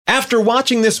after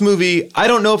watching this movie, I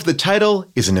don't know if the title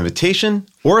is an invitation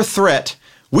or a threat.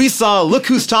 We saw Look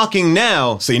Who's Talking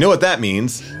Now, so you know what that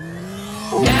means.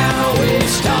 Now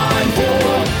it's time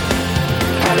for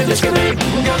How Did This Get Made?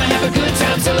 We're gonna have a good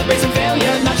time, celebrate some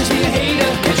failure, not just be a hater,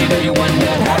 cause you know you wonder,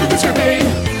 how did this get made?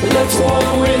 Let's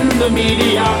wallow in the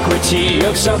mediocrity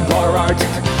of subpar art.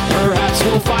 Perhaps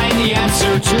we'll find the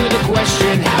answer to the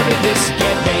question, how did this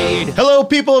get made? Hello,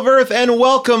 people of Earth, and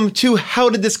welcome to How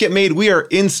Did This Get Made? We are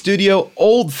in studio,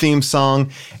 old theme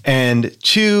song, and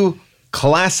two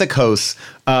classic hosts.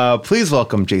 Please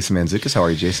welcome Jason Mantzoukas. How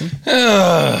are you, Jason?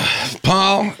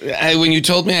 Paul, when you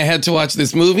told me I had to watch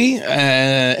this movie,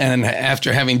 and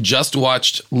after having just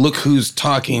watched Look Who's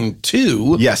Talking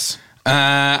 2, Yes.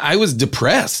 I was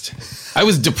depressed. I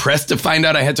was depressed to find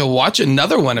out I had to watch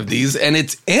another one of these, and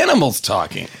it's animals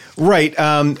talking. Right.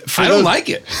 I don't like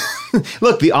it.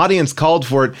 Look, the audience called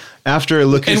for it after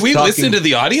Look Who's And we Talking. listen to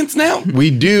the audience now?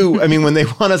 We do. I mean, when they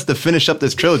want us to finish up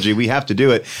this trilogy, we have to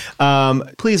do it.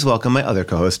 Please welcome my other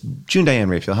co-host, June Diane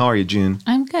Raphael. How are you, June?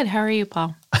 I'm good. How are you,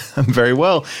 Paul? I'm very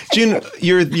well. June,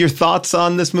 your thoughts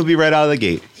on this movie right out of the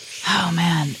gate? Oh,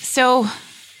 man. So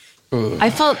I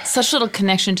felt such little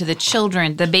connection to the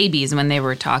children, the babies, when they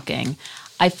were talking.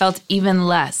 I felt even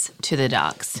less to the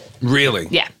dogs. Really?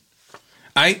 Yeah.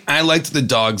 I liked the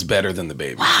dogs better than the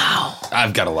babies. Wow.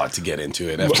 I've got a lot to get into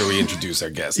it after we introduce our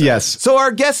guest. Yes. So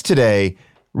our guest today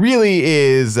really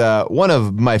is one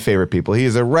of my favorite people. He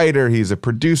is a writer. He's a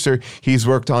producer. He's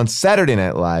worked on Saturday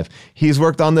Night Live. He's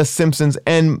worked on The Simpsons,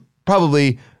 and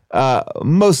probably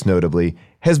most notably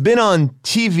has been on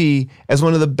TV as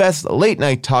one of the best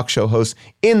late-night talk show hosts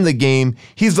in the game.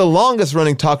 He's the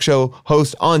longest-running talk show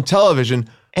host on television,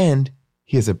 and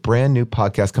he has a brand new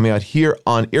podcast coming out here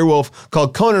on Earwolf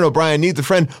called Conan O'Brien Needs a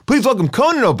Friend. Please welcome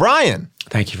Conan O'Brien.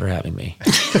 Thank you for having me.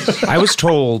 I was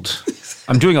told,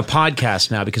 I'm doing a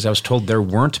podcast now because I was told there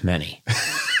weren't many.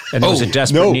 And there was a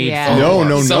desperate need. Yeah.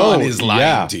 For Someone is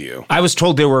lying to you. I was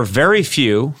told there were very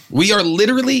few. We are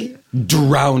literally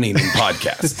drowning in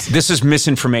podcasts. This is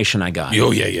misinformation I got.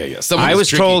 Oh, yeah. I was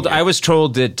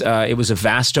told that it was a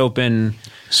vast open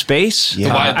space.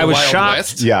 Yeah. I was Wild shocked.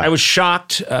 West? Yeah. I was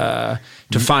shocked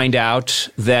to find out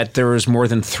that there was more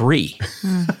than 3.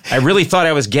 I really thought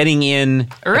I was getting in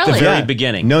at the Really? very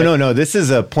beginning. No. This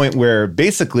is a point where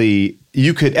basically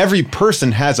every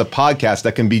person has a podcast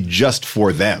that can be just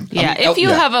for them. Yeah. If you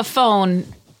have a phone,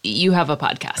 you have a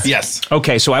podcast. Yes.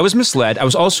 Okay, so I was misled. I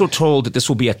was also told that this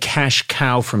will be a cash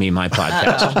cow for me, my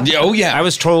podcast. Oh, yeah. I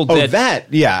was told that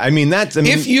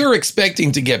If you're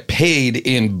expecting to get paid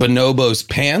in bonobos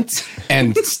pants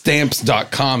and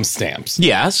stamps.com stamps.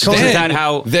 Yes.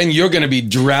 Then you're going to be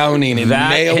drowning in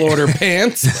mail order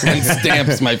pants and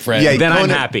stamps, my friend. Yeah, Then I'm Conan,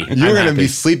 happy. You're going to happy. be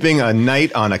sleeping a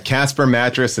night on a Casper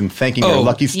mattress and thanking your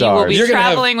lucky You will stars. be You're gonna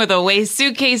traveling with away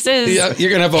suitcases. Yeah, you're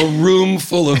going to have a room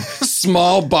full of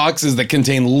small boxes that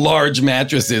contain large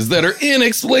mattresses that are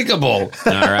inexplicable.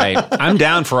 All right. I'm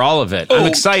down for all of it. I'm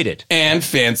excited. And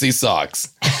fancy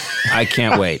socks. I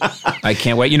can't wait.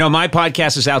 You know, my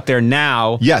podcast is out there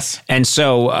now. Yes. And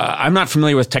so I'm not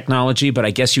familiar with technology, but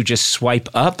I guess you just swipe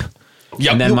up.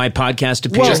 Yep. And then my podcast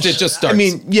appears. It just starts. I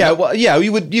mean,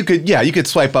 you could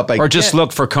swipe up. Or just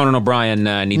look for Conan O'Brien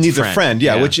needs a friend.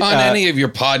 Yeah, which on any of your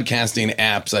podcasting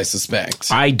apps, I suspect.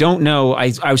 I don't know.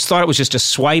 I thought it was just a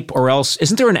swipe, or else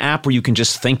isn't there an app where you can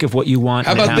just think of what you want?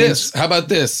 How about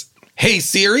this? Hey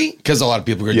Siri, because a lot of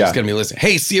people are just going to be listening.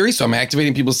 Hey Siri, so I'm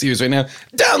activating people's Siris right now.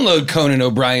 Download Conan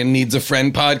O'Brien Needs a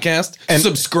Friend podcast and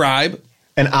subscribe.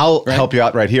 And I'll help you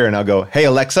out right here, and I'll go, hey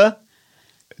Alexa,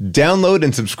 download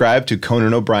and subscribe to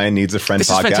Conan O'Brien Needs a Friend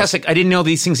This podcast. is fantastic. I didn't know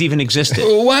these things even existed.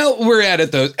 While we're at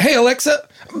it, though, hey Alexa,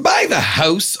 buy The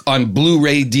House on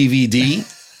Blu-ray DVD.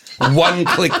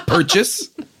 One-click purchase.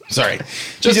 Sorry,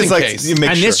 just in case. And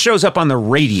this shows up on the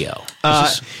radio.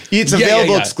 It's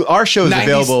available. Our show is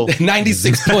available.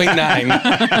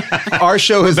 96.9. Our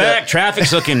show is back.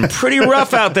 Traffic's looking pretty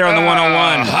rough out there on the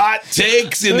 101. Hot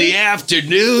takes in the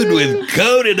afternoon with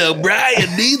Conan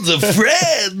O'Brien Needs a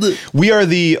Friend. We are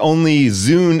the only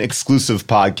Zune exclusive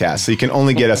podcast, so you can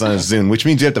only get us on a Zune, which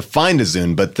means you have to find a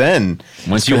Zune. But then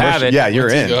once you have it, you're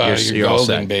in. You're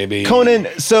golden, baby. Conan,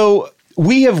 so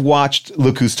we have watched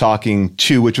Look Who's Talking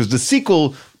 2, which was the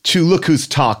sequel to Look Who's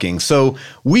Talking. So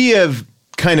we have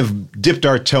kind of dipped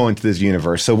our toe into this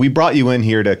universe. So we brought you in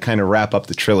here to kind of wrap up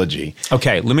the trilogy.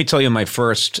 Okay, let me tell you my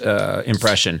first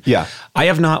impression. Yeah. I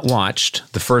have not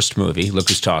watched the first movie, Look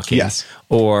Who's Talking. Yes.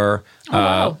 Or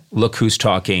Look Who's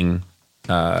Talking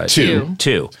 2.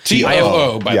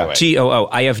 T-O-O, by the way. T-O-O.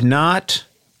 I have not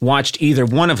watched either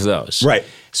one of those. Right.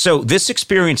 So this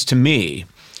experience to me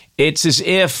It's as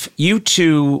if you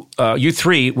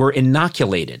three were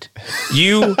inoculated.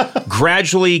 You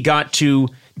gradually got to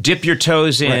dip your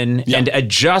toes in and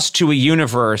adjust to a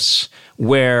universe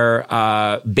where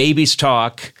babies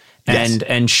talk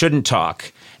and shouldn't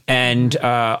talk and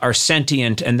are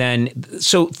sentient. And then,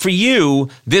 so for you,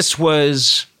 this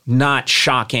was not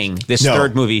shocking, this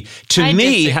third movie. To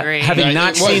me, having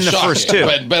not seen the first two.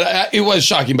 But it was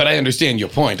shocking, but I understand your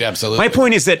point, absolutely. My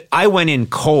point is that I went in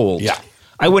cold. Yeah.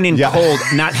 I went in cold,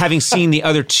 not having seen the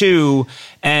other two,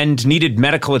 and needed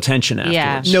medical attention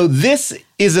afterwards. No, this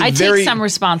is I take some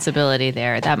responsibility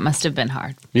there. That must have been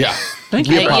hard. Yeah. Thank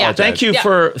you.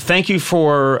 Thank you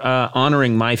for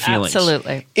honoring my feelings.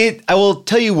 Absolutely. I will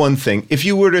tell you one thing. If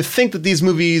you were to think that these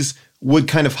movies would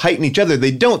kind of heighten each other, they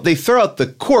don't. They throw out the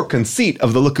core conceit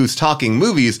of the Look Who's Talking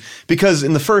movies, because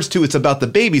in the first two, it's about the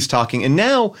babies talking, and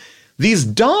now these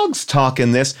dogs talk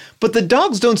in this, but the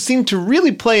dogs don't seem to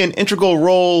really play an integral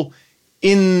role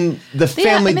in the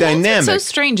family dynamic. That's what's so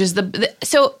strange is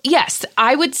so yes,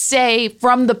 I would say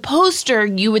from the poster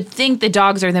you would think the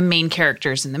dogs are the main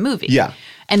characters in the movie. Yeah.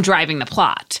 And driving the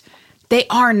plot. They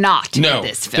are not in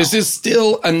this film. This is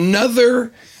still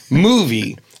another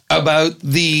movie about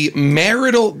the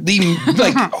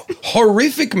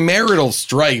horrific marital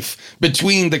strife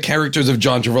between the characters of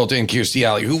John Travolta and Kirstie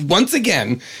Alley, who once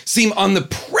again seem on the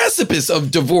precipice of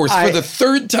divorce for the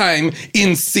third time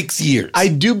in 6 years. I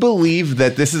do believe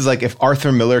that this is like if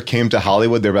Arthur Miller came to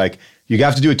Hollywood, they're like, you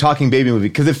have to do a talking baby movie,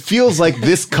 because it feels like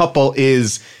this couple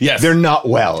is, they're not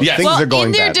well. Yes. Things are going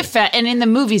in their badly. defense, and in the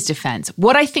movie's defense,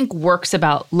 what I think works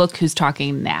about Look Who's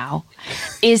Talking Now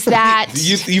is that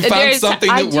you found something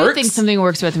that works? I do think something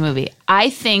works about the movie. I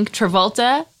think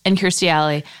Travolta and Kirstie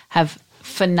Alley have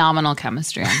phenomenal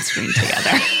chemistry on screen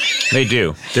together. They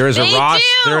do. There is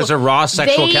a raw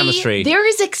sexual chemistry. There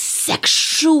is a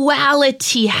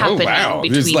sexuality happening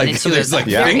between the two There's of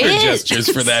them. finger gestures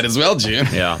for that as well, June.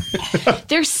 Yeah.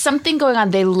 There's something going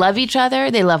on. They love each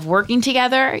other. They love working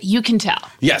together. You can tell.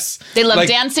 Yes. They love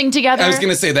dancing together. I was going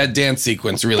to say that dance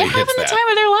sequence really hits that. They're having the time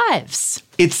of their lives.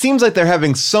 It seems like they're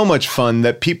having so much fun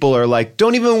that people are like,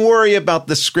 don't even worry about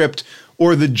the script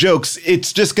or the jokes.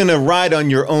 It's just going to ride on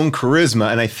your own charisma.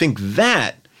 And I think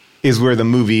that is where the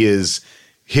movie is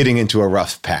hitting into a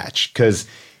rough patch. Because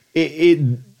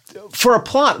for a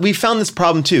plot, we found this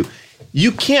problem too.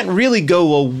 You can't really go,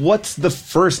 well, what's the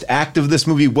first act of this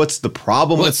movie? What's the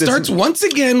problem with this? It starts once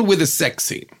again with a sex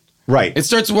scene. Right. It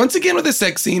starts once again with a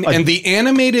sex scene and the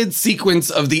animated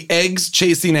sequence of the eggs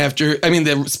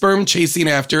the sperm chasing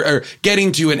after, or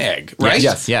getting to an egg, right?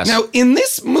 Yes. Now, in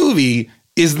this movie,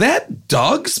 is that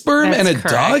dog sperm and a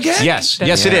dog egg? Yes,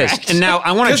 it is. And now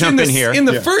I want to jump in here. In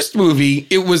the first movie,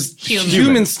 it was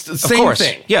humans, same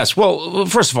thing. Yes. Well,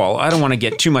 first of all, I don't want to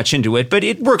get too much into it, but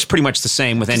it works pretty much the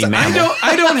same with any mammal.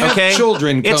 I don't have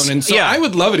children, Conan, so I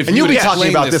would love it if you would be explain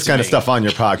talking about this to kind me. of stuff on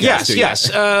your podcast.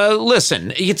 Yes.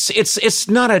 Listen, it's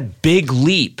not a big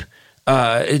leap.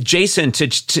 Jason,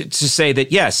 to say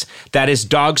that, yes, that is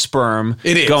dog sperm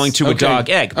going to a dog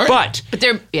egg. Right. But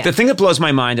the thing that blows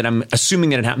my mind, and I'm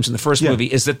assuming that it happens in the first movie,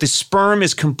 is that the sperm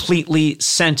is completely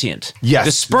sentient. Yes.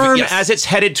 The sperm, as it's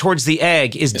headed towards the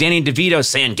egg, is Danny DeVito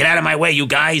saying, get out of my way, you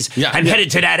guys. I'm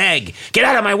headed to that egg. Get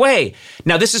out of my way.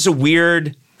 Now, this is a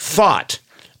weird thought,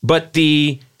 but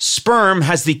the sperm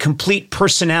has the complete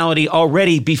personality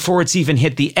already before it's even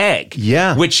hit the egg.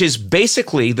 Yeah. Which is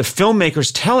basically the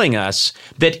filmmakers telling us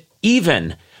that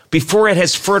even before it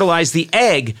has fertilized the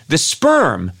egg, the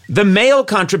sperm, the male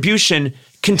contribution,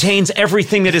 contains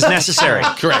everything that is necessary.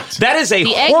 Correct. That is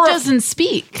The egg doesn't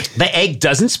speak. The egg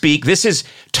doesn't speak. This is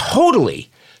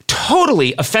totally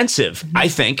offensive, I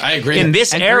think. I agree. In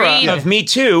this era of Me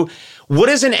Too. What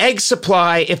is an egg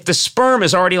supply if the sperm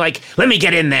is already like, let me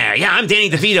get in there. Yeah, I'm Danny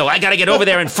DeVito. I got to get over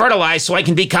there and fertilize so I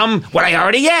can become what I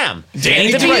already am. Danny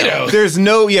DeVito. There's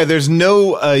no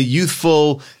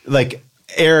youthful,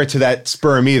 heir to that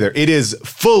sperm either. It is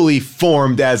fully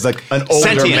formed as an older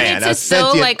Sentient. man. It's as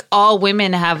though all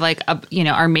women have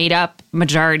are made up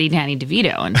majority Danny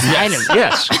DeVito inside of them.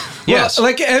 Yes.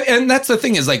 Well, and that's the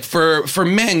thing is for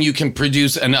men, you can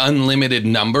produce an unlimited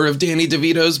number of Danny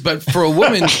DeVitos, but for a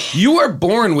woman, you are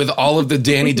born with all of the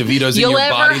Danny DeVitos in your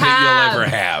body that you'll ever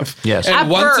have. Yes. And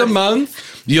once a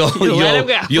month,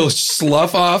 you'll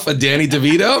slough off a Danny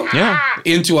DeVito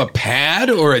into a pad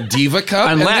or a Diva cup.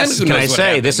 Unless, and then can I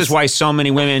say, this is why so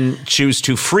many women choose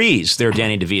to freeze their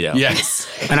Danny DeVito. Yes.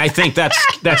 And I think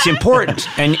that's important.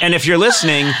 And if you're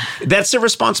listening, that's a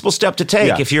responsible step to take.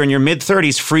 Yeah. If you're in your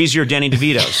mid-30s, freeze your Danny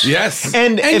DeVitos. Yes.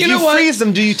 And if you you know what? freeze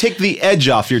them, do you take the edge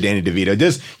off your Danny DeVito?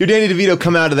 Does your Danny DeVito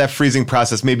come out of that freezing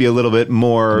process maybe a little bit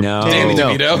more? No. Danny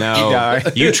DeVito?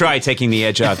 No. You try taking the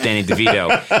edge off Danny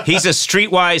DeVito. He's a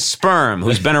streetwise sperm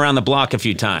who's been around the block a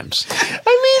few times.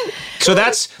 I mean, So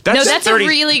that's No, that's 30. a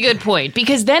really good point,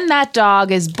 because then that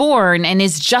dog is born and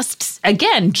is just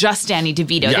Danny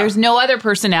DeVito. Yeah. There's no other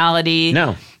personality.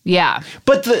 No. Yeah.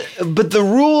 but the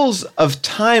rules of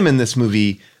time in this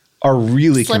movie are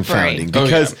really Slippery. confounding Oh,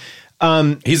 because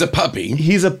he's a puppy.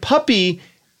 he's a puppy.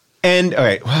 And all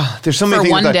right, well, there's so many For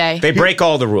things one about- day. They break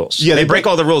all the rules. Yeah, they they break break-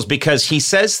 all the rules because he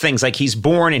says things like he's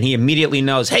born and he immediately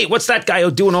knows, hey, what's that guy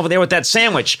doing over there with that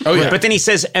sandwich? Oh, yeah. But then he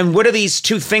says, and what are these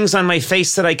two things on my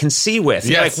face that I can see with?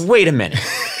 You're Yes. like, wait a minute.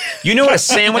 You know what a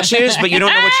sandwich is, but you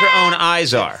don't know what your own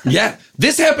eyes are. Yeah,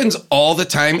 this happens all the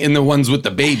time in the ones with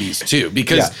the babies too,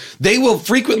 because Yeah. they will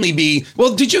frequently be.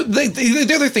 Well, did you?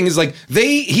 The other thing is like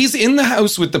he's in the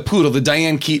house with the poodle, the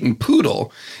Diane Keaton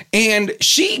poodle, and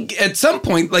she at some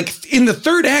point, like in the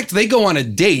third act, they go on a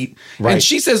date, Right. and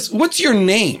she says, "What's your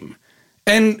name?"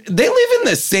 And they live in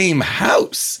the same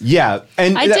house. Yeah,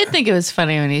 and I did think it was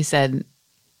funny when he said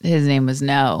his name was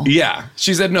No. Yeah.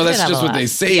 She said, no, that's have just a what they lot.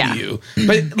 say Yeah. to you.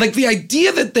 But like the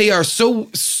idea that they are so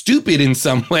stupid in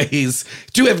some ways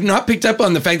to have not picked up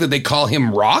on the fact that they call him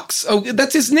Rocks. Oh,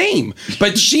 that's his name.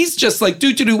 But she's just like,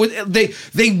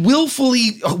 they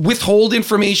willfully withhold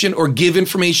information or give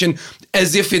information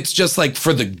as if it's just like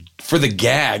for the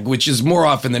gag, which is more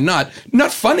often than not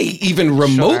funny, even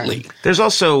remotely. There's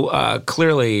also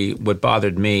clearly what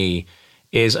bothered me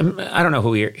is I don't know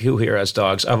who here has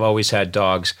dogs. I've always had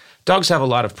dogs. Dogs have a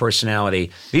lot of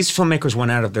personality. These filmmakers went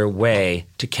out of their way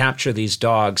to capture these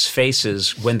dogs'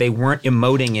 faces when they weren't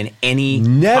emoting in any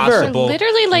Never. possible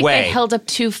Literally, like way. they held up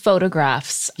two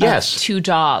photographs Yes. of two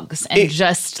dogs and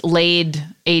just laid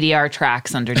ADR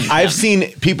tracks underneath them. I've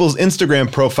seen people's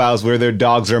Instagram profiles where their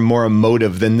dogs are more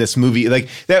emotive than this movie. Like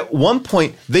at one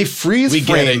point, they freeze We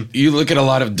frame. get it. You look at a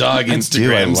lot of dog Dude, I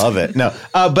Instagrams. love it. No,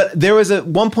 but there was at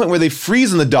one point where they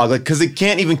freeze on the dog, like because they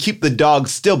can't even keep the dog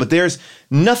still. But there's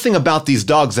nothing about these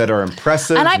dogs that are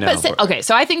impressive. And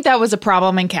so I think that was a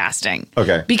problem in casting.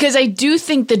 Okay. Because I do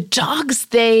think the dogs,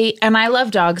 and I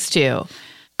love dogs too.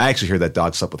 I actually heard that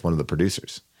dog slept with one of the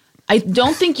producers. I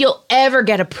don't think you'll ever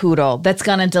get a poodle that's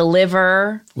going to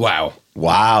deliver. Wow.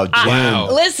 Wow, June. Wow.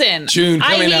 Listen, June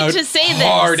I coming need out to say this.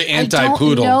 hard I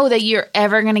anti-poodle. don't know that you're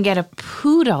ever going to get a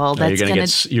poodle that's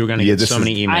you're going gonna Yeah, get this so is-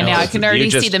 many emails. I know. I can already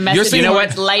see the message. You know what?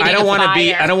 boards lighting I don't want to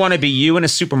be. I don't want to be you in a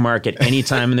supermarket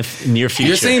anytime in the near future.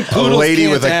 You're saying A poodles lady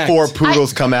can't with like act. 4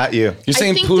 poodles come at you. You're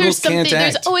saying poodles can't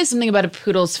There's act. always something about a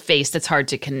poodle's face that's hard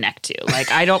to connect to. Like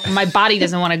my body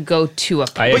doesn't want to go to a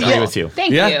poodle. I agree with you.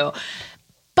 Thank Yeah. you.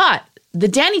 But the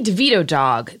Danny DeVito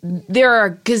dog, there are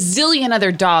a gazillion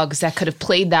other dogs that could have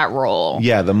played that role.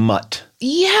 Yeah, the mutt.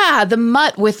 Yeah, the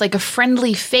mutt with like a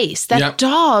friendly face. That Yep.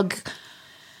 dog.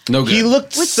 No good. He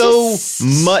looked What's so this?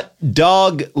 mutt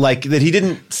dog like that. He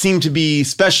didn't seem to be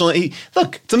special.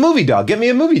 Look, it's a movie dog. Get me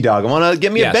a movie dog. I want to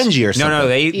get me Yes. a Benji or something. No,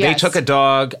 they Yes. took a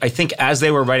dog. I think as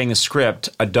they were writing the script,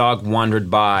 a dog wandered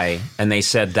by and they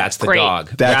said, "That's the Great.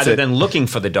 dog," That's rather it. than looking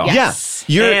for the dog. Yes.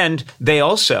 Yeah, And they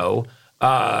also,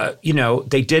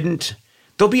 they didn't.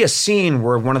 There'll be a scene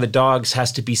where one of the dogs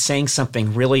has to be saying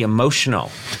something really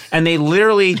emotional, and they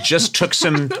literally just took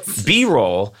some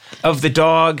B-roll of the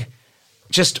dog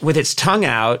just with its tongue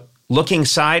out, looking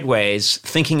sideways,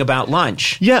 thinking about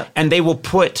lunch. Yeah. And they will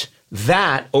put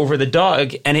that over the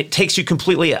dog, and it takes you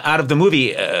completely out of the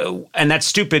movie. And that's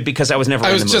stupid because I was never I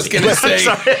in was the just movie. going to say,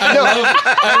 I love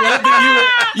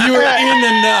that you were in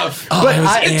enough.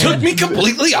 But It took me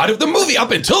completely out of the movie.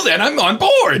 Up until then, I'm on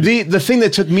board. the thing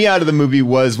that took me out of the movie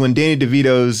was when Danny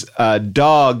DeVito's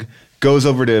dog goes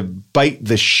over to bite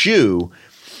the shoe.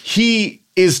 He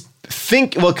is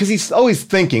because he's always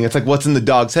thinking. It's like what's in the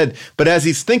dog's head. But as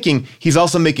he's thinking, he's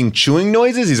also making chewing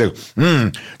noises. He's like,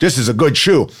 this is a good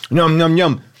shoe. Yum, yum,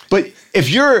 yum. But if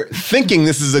you're thinking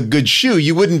this is a good shoe,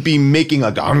 you wouldn't be making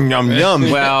like yum, yum.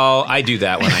 Well, I do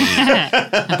that when I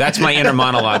eat. That's my inner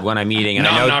monologue when I'm eating. And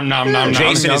I know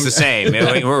Jason is the same.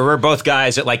 We're both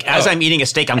guys that like, as I'm eating a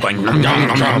steak, I'm going, nom, nom,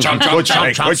 nom, nom, nom, nom,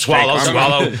 nom, nom,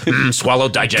 swallow, swallow,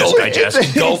 digest,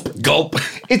 digest. Gulp, gulp.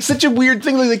 It's such a weird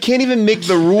thing. Like they can't even make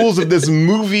the rules of this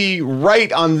movie right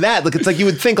on that. Like it's like you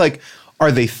would think like,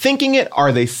 are they thinking it?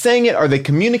 Are they saying it? Are they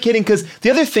communicating? Because the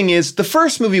other thing is the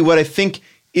first movie, what I think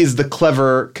is the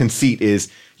clever conceit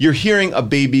is you're hearing a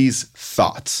baby's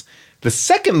thoughts. The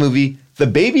second movie, the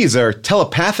babies are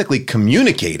telepathically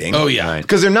communicating. Oh, yeah.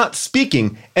 Because they're not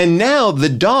speaking. And now the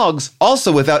dogs,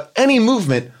 also without any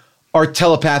movement, are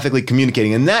telepathically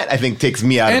communicating. And that, I think, takes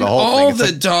me out of the whole thing. And all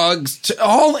the dogs,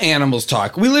 all animals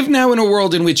talk. We live now in a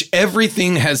world in which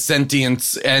everything has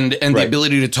sentience and the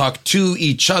ability to talk to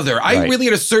each other. I really,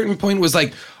 at a certain point, was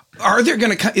like, is there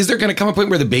going to come a point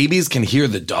where the babies can hear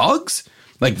the dogs?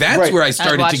 Like, that's where I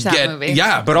started to get... movie.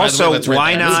 Yeah. But also,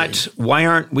 why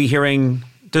aren't we hearing...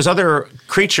 There's other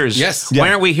creatures. Yes. Why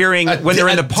aren't we hearing, when they're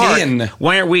in the park, din.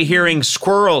 why aren't we hearing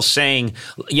squirrels saying,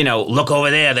 look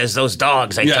over there, there's those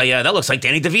dogs. I tell you, that looks like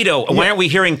Danny DeVito. Why aren't we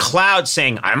hearing clouds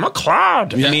saying, I'm a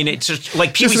cloud? Yeah. I mean, it's just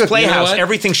like Pee-wee's Playhouse.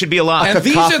 Everything should be alive. And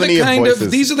these are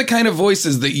the kind of voices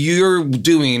voices that you're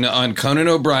doing on Conan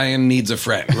O'Brien Needs a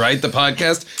Friend, right? The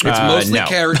podcast. It's mostly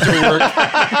character work.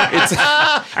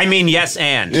 I mean, yes,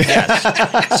 and.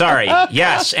 Yes. Sorry.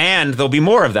 Yes, and there'll be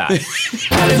more of that.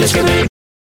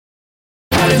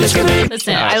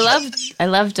 Listen, I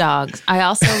love dogs. I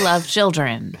also love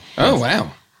children. Oh,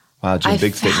 wow. Wow, Jim,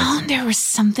 big found statement. there was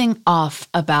something off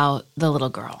about the little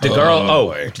girl. The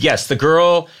girl, yes, the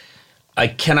girl,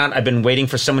 I've been waiting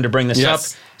for someone to bring this up.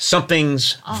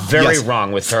 Something's very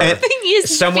wrong with her.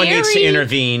 Someone needs to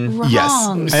intervene. Wrong. Yes.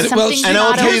 And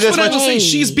I'll tell you this what I much. will say.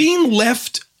 She's being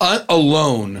left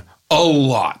alone a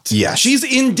lot. Yes. She's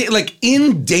in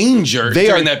danger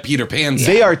during that Peter Pan scene.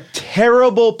 They are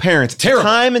terrible parents. Terrible.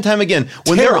 Time and time again.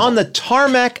 When they're on the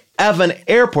tarmac of an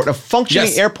airport, a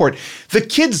functioning airport, the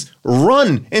kids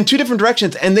run in two different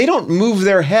directions and they don't move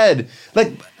their head.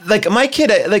 Like my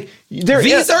kid,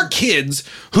 these are kids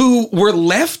who were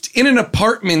left in an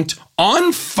apartment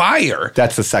on fire.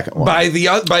 That's the second one. By the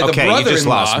brother-in-law. You just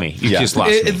lost me. Just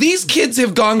lost me. These kids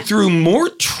have gone through more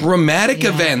traumatic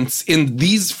events in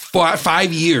these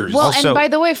 5 years. Well, and by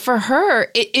the way, for her,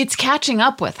 it's catching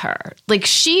up with her. Like,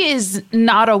 she is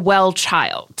not a well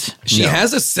child. She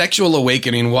has a sexual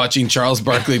awakening watching Charles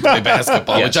Barkley play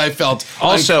basketball, which I felt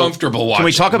uncomfortable watching. Can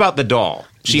we talk about the doll?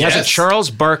 She has a Charles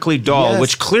Barkley doll,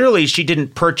 which clearly she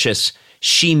didn't purchase.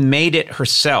 She made it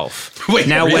herself. Wait,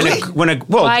 now, really?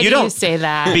 Why do you say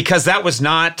that? Because that was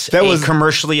not a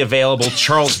commercially available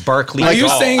Charles Barkley doll. Are you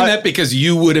saying that because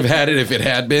you would have had it if it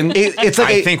had been?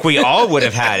 I think we all would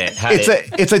have had it.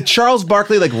 It's a Charles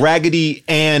Barkley, like Raggedy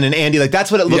Ann and Andy. Like, that's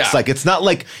what it looks like. It's not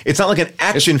like an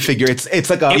action figure. It's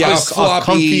like a floppy,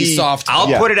 comfy, soft.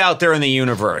 I'll put it out there in the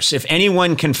universe. If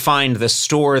anyone can find the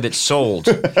store that sold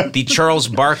the Charles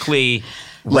Barkley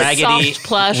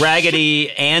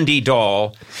Raggedy Andy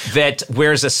doll that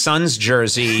wears a Suns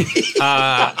jersey,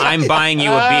 I'm buying you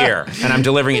a beer and I'm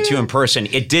delivering it to you in person.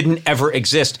 It didn't ever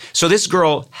exist. So this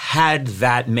girl had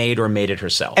that made or made it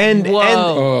herself. And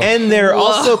they're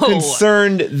also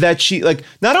concerned that she, like,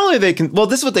 not only they can, well,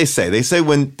 this is what they say. They say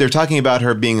when they're talking about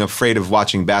her being afraid of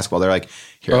watching basketball, they're like,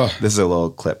 here, this is a little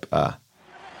clip. Snap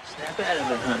out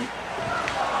of it, honey.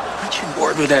 Aren't you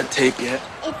bored with that tape yet?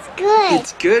 It's good.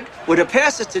 It's good? Well, to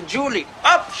pass it to Julie.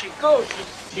 Up she goes.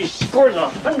 She scores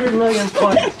 100 million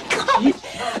points.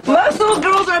 Most little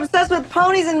girls are obsessed with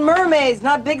ponies and mermaids,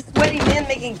 not big sweaty men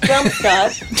making jump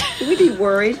shots. Should we be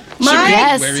worried?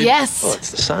 Yes. Well, it's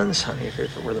the Suns, honey. If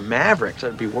it were the Mavericks,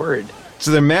 I'd be worried.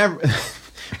 So they're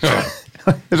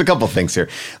There's a couple things here.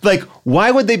 Like,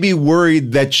 why would they be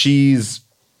worried that she's...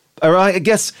 Or I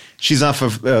guess she's not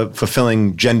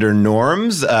fulfilling gender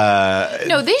norms.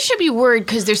 No, they should be worried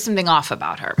because there's something off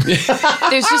about her. There's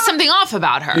just something off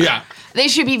about her. Yeah. They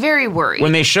should be very worried.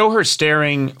 When they show her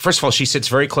staring, first of all, she sits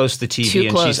very close to the TV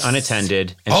and she's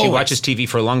unattended. And she watches TV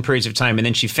for long periods of time. And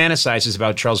then she fantasizes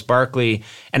about Charles Barkley.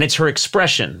 And it's her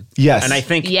expression. Yes. And I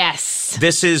think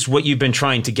this is what you've been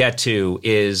trying to get to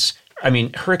is... I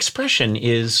mean, her expression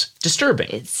is disturbing.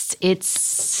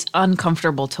 It's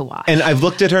uncomfortable to watch. And I've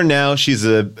looked at her now. She's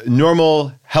a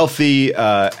normal, healthy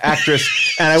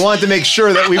actress. And I wanted to make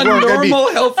sure that we weren't going to be...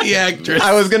 normal, healthy actress.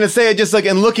 I was going to say, just like,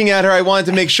 in looking at her, I wanted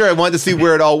to make sure. I wanted to see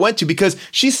where it all went to because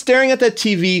she's staring at that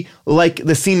TV like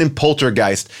the scene in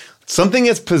Poltergeist. Something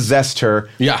has possessed her.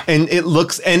 Yeah. And it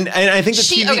looks, and I think the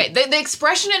TV... Okay, the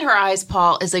expression in her eyes,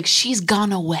 Paul, is like she's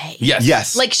gone away.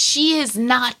 Yes. Like she is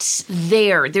not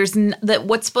there. There's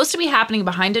what's supposed to be happening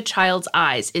behind a child's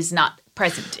eyes is not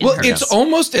present in her. Well, it's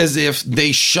almost as if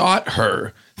they shot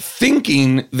her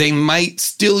thinking they might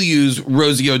still use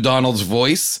Rosie O'Donnell's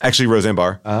voice. Actually, Roseanne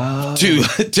Barr.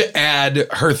 To add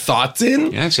her thoughts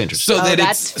in. Yeah, that's interesting. So that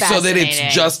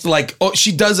it's just like,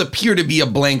 she does appear to be a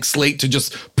blank slate to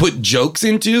just put jokes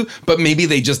into, but maybe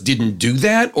they just didn't do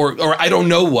that or I don't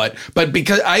know what. But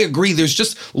because I agree, there's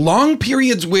just long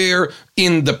periods where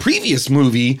in the previous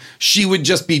movie, she would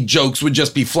just be jokes, would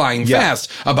just be flying fast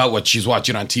about what she's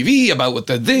watching on TV, about what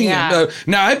the thing. Yeah.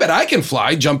 Now I bet I can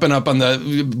fly, jumping up on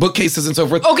the bookcases and so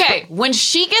forth. Okay, when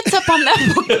she gets up on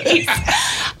that bookcase,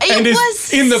 And it is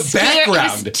was in the scary-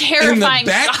 background, it was terrifying. in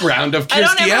the background of I don't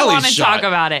Kirstie ever Alley's want to shot, talk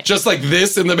about it. just like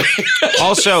this in the back.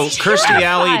 Also, Kirstie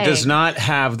Alley terrifying. does not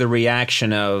have the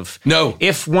reaction of No.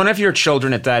 If one of your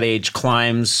children at that age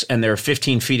climbs and they're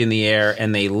 15 feet in the air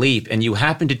and they leap, and you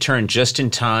happen to turn just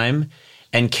in time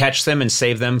and catch them and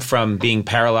save them from being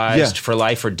paralyzed for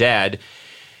life or dead,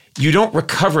 you don't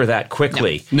recover that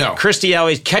quickly. No. Kirstie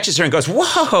Alley catches her and goes,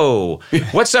 "Whoa,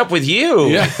 what's up with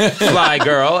you, fly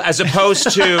girl?" As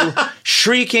opposed to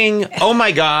shrieking, "Oh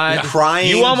my God, Crying.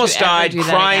 you almost Would you ever died," do that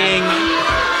crying.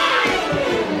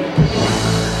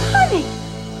 Honey,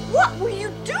 what were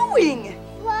you doing?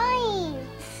 Flying.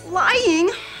 Flying?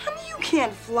 Honey, you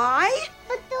can't fly.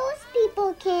 But those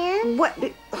people can. What?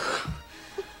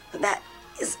 That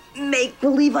is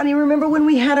make-believe, honey. Remember when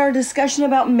we had our discussion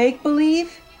about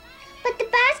make-believe? But the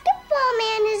basketball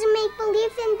man is a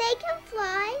make-believe and they can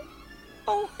fly.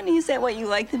 Oh, honey, is that why you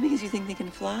like them? Because you think they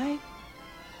can fly?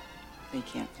 They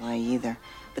can't fly either,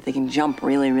 but they can jump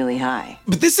really, really high.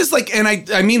 But this is like, and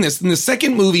I mean this, in the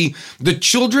second movie, the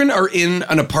children are in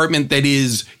an apartment that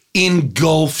is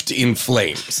engulfed in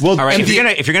flames. Well, All right, And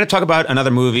if you're gonna talk about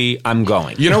another movie, I'm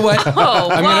going. You know what? Whoa,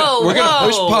 We're gonna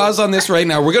push pause on this right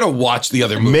now. We're gonna watch the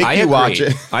other movie. Make I you agree. watch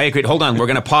it. I agree. Hold on. We're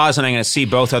going to pause and I'm going to see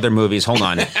both other movies. Hold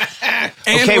on. And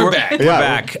Okay, we're back. We're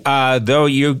back. Though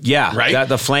Right?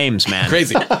 the flames, man.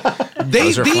 Crazy.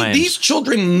 Those are flames. These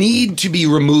children need to be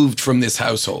removed from this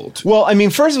household. Well, I mean,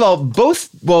 first of all,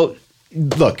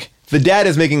 look, the dad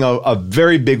is making a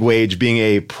very big wage being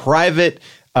a private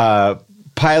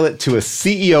pilot to a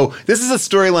CEO. This is a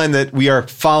storyline that we are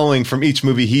following from each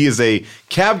movie. He is a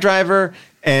cab driver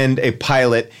and a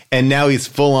pilot, and now he's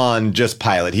full on just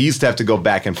pilot. He used to have to go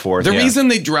back and forth. The reason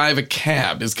they drive a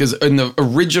cab is because in the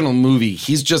original movie,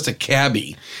 he's just a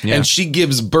cabbie, and she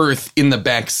gives birth in the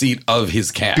back seat of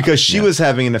his cab. Because she was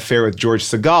having an affair with George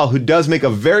Segal, who does make a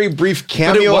very brief but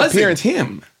cameo it wasn't appearance.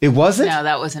 him. It wasn't? No,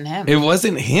 that wasn't him. It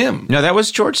wasn't him. No, that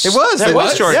was George. It was. That It was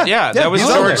was. George. Yeah. Yeah, Yeah, that was he's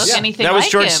on George. there. Look anything That was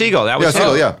like George him. Segal. That Yeah, was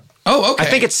Segal, yeah. Oh, okay. I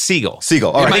think it's Segal.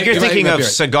 Seagal. All It right. I think you're might thinking be of right.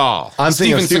 Segal. I'm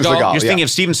thinking of Steven Steven Seagal. Seagal. You're thinking of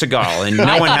Steven Seagal, and no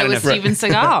I one thought had it was enough. Steven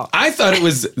Seagal. I thought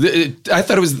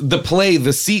it was the play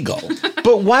The Seagull.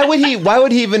 But why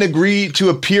would he even agree to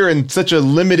appear in such a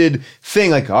limited thing?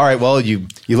 Like, all right, well, you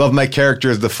love my character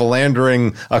as the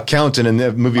philandering accountant in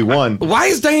the movie one. Why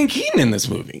is Diane Keaton in this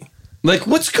movie? Like,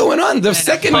 what's going on? The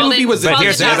second Well, movie was But Well,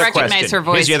 here's did the not other recognize question. her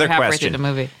voice Here's the other halfway question. through the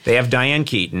movie. They have Diane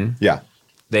Keaton. Yeah.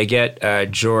 They get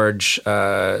George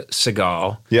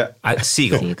Segal. Yeah.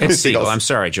 Segal. It's Segal. Seagulls. I'm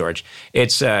sorry, George.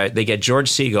 It's they get George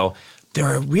Segal. There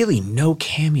are really no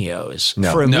cameos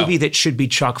for a No. movie that should be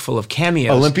chock full of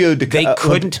cameos. Olympia They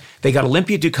couldn't. They got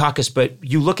Olympia Dukakis, but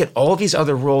you look at all these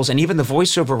other roles and even the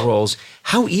voiceover roles.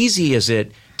 How easy is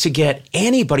it to get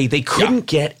anybody? They couldn't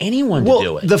get anyone to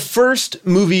do it. The first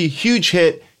movie, huge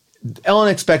hit, Ellen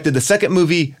expected. The second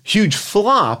movie, huge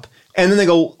flop. And then they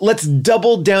go, let's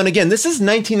double down again. This is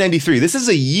 1993. This is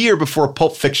a year before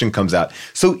Pulp Fiction comes out.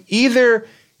 So either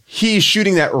he's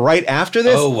shooting that right after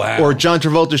this, Oh, wow. or John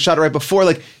Travolta shot it right before.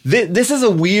 Like, this is a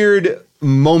weird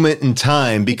moment in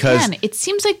time because Again, it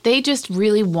seems like they just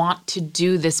really want to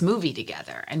do this movie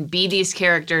together and be these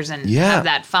characters and Yeah. have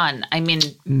that fun. I mean,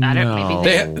 I don't.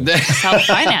 Maybe they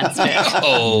self-financed it.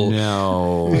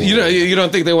 no. You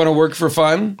don't think they want to work for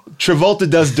fun? Travolta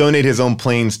does donate his own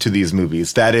planes to these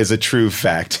movies. That is a true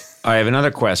fact. I have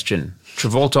another question.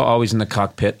 Travolta always in the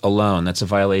cockpit alone. That's a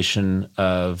violation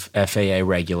of FAA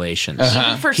regulations.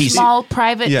 For small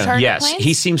private charter Yes, planes?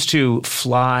 he seems to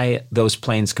fly those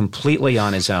planes completely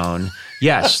on his own.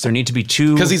 Yes, there need to be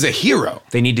two. Because he's a hero.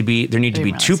 There need to be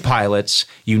two pilots.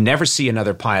 You never see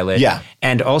another pilot. Yeah.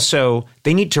 And also,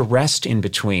 they need to rest in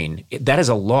between. That is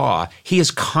a law. He is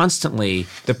constantly,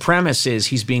 the premise is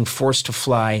he's being forced to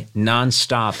fly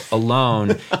nonstop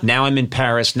alone. Now I'm in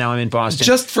Paris. Now I'm in Boston.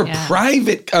 Just for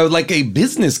private, like a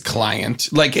business client.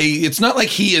 It's not like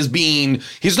he's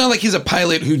not like he's a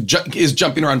pilot who is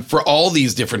jumping around for all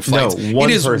these different flights. No, one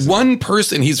it is person. one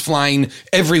person he's flying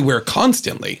everywhere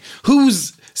constantly. Who's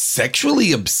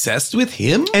sexually obsessed with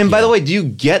him? And by the way, do you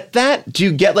get that? Do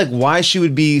you get like why she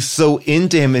would be so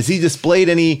into him? Has he displayed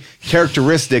any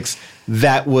characteristics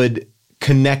that would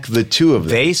connect the two of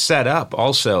them? They set up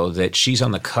also that she's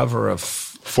on the cover of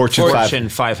Fortune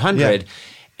 500. Yeah.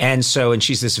 And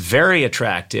she's this very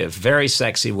attractive, very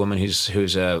sexy woman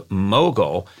who's a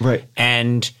mogul. Right.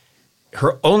 And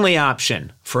her only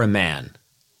option for a man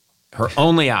her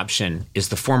only option is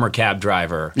the former cab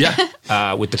driver.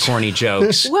 With the corny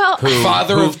jokes. Well,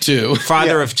 Father of two,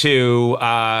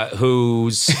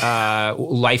 whose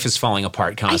life is falling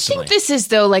apart constantly. I think this is,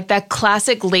 though, like that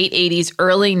classic late 80s,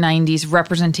 early 90s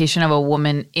representation of a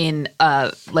woman in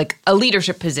like a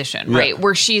leadership position, right?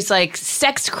 Where she's like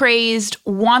sex crazy,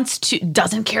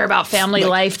 doesn't care about family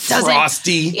life, doesn't.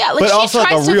 Frosty. Yeah, like But she also like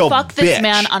tries a to real fuck this bitch.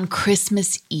 man on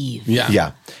Christmas Eve.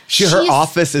 Yeah. Her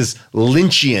office is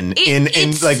Lynchian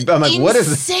It's like, I'm like, what is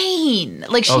this? insane.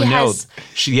 Like she Oh has.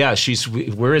 no! She's.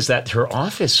 Where is that? Her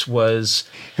office was.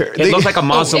 It looked like a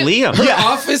mausoleum. Her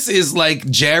office is like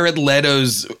Jared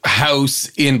Leto's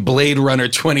house in Blade Runner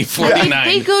 2049.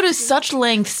 They go to such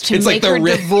lengths to It's like make her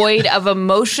the devoid of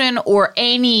emotion or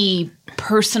any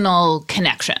personal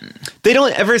connection. They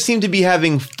don't ever seem to be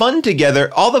having fun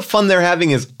together. All the fun they're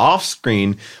having is off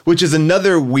screen, which is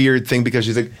another weird thing because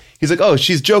he's like, oh,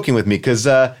 she's joking with me because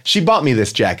she bought me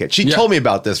this jacket. She told me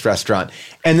about this restaurant.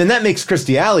 And then that makes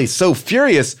Kirstie Alley so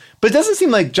furious. But it doesn't seem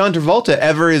like John Travolta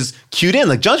ever is cued in.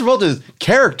 Like John Travolta's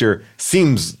character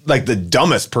seems like the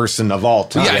dumbest person of all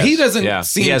time. Yeah, he doesn't He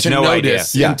seem has to no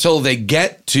notice idea. until they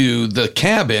get to the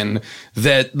cabin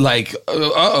that like,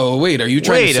 wait, are you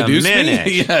trying Wait to a seduce minute.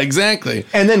 me? Yeah, exactly.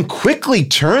 And then quickly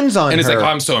turns on her. And it's like, oh,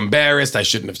 I'm so embarrassed. I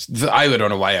shouldn't have. I don't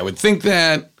know why I would think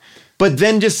that. But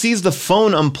then just sees the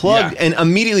phone unplugged and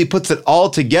immediately puts it all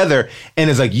together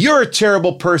and is like, you're a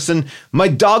terrible person. My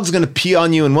dog's going to pee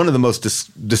on you. In one of the most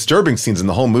disturbing scenes in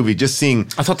the whole movie, just seeing.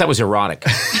 I thought that was erotic.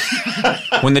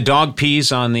 When the dog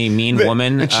pees on the mean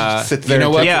woman. Sits there You know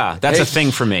and what? Yeah, that's a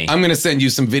thing for me. I'm going to send you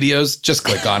some videos. Just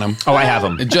click on them. Oh, I have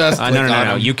them. Just click no. on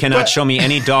them. You cannot show me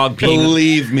any dog peeing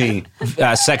Believe me,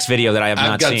 sex video that I have I've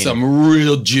not got seen. some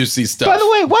real juicy stuff. By the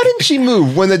way, why didn't she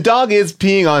move when the dog is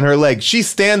peeing on her leg? She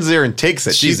stands there and takes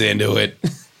it. She's into it.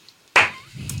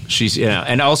 She's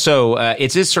and also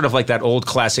it is sort of like that old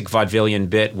classic vaudevillian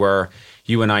bit where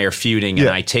you and I are feuding and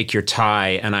I take your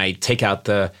tie and I take out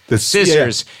the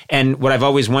scissors. And what I've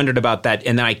always wondered about that,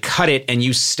 and then I cut it and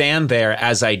you stand there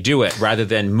as I do it rather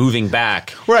than moving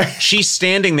back. Right. She's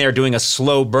standing there doing a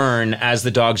slow burn as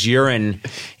the dog's urine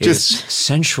is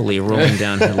sensually rolling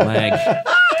down her leg.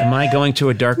 Am I going to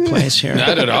a dark place here?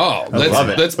 Not at all. love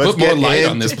it. Let's Let's put more get light in.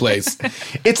 on this place.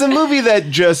 It's a movie that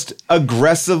just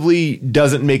aggressively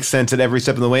doesn't make sense at every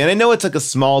step of the way. And I know it's like a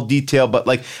small detail, but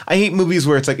like I hate movies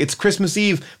where it's like it's Christmas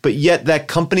Eve, but yet that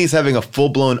company's having a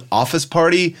full-blown office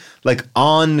party like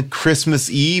on Christmas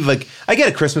Eve. Like I get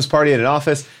a Christmas party at an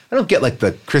office. I don't get like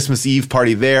the Christmas Eve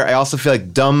party there. I also feel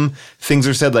like dumb things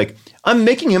are said like, I'm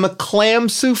making him a clam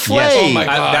souffle. Yes. Oh my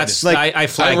God. That's Like, I I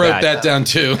flagged wrote that down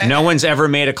too. No one's ever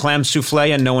made a clam souffle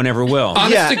and no one ever will.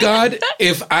 Honest to God,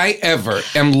 if I ever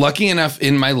am lucky enough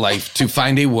in my life to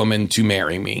find a woman to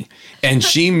marry me and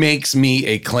she makes me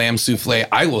a clam souffle,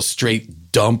 I will straight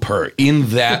dump her in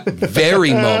that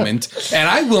very moment and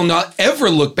I will not ever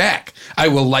look back. I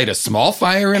will light a small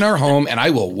fire in our home and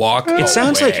I will walk away. It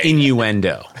sounds like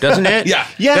innuendo, doesn't it? Yeah.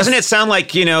 Yes. Doesn't it sound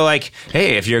like, like,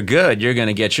 hey, if you're good, you're going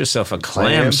to get yourself a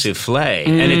clam souffle.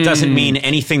 And it doesn't mean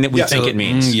anything that we think it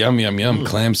means. Yum, yum, yum.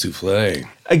 Clam souffle.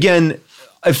 Again,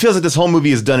 it feels like this whole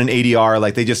movie is done in ADR.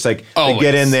 Like they just like they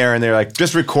get in there and they're like,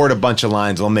 just record a bunch of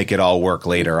lines. We'll make it all work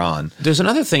later on. There's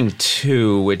another thing,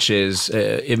 too, which is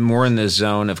more in the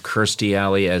zone of Kirstie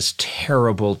Alley as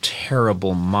terrible,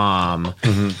 terrible mom.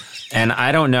 Mm-hmm. And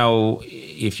I don't know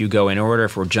if you go in order,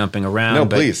 if we're jumping around. No,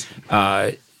 but, please.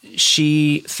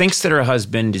 She thinks that her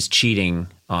husband is cheating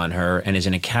on her and is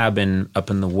in a cabin up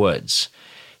in the woods.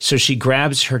 So she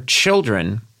grabs her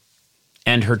children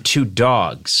and her 2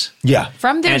 dogs. Yeah.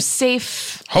 From their And-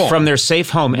 safe Home. From their safe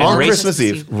home. On races- Christmas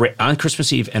Eve. on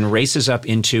Christmas Eve and races up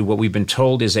into what we've been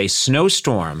told is a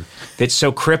snowstorm that's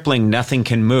so crippling nothing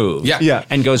can move. Yeah.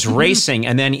 And goes racing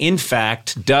and then, in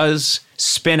fact, does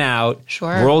spin out,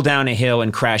 roll down a hill,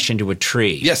 and crash into a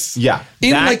tree. Yes. Yeah.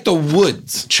 In That- like the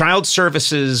woods. Child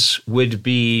services would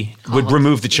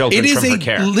remove the children It is from her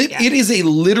care. It is a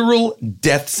literal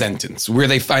death sentence where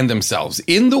they find themselves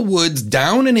in the woods,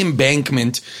 down an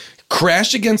embankment,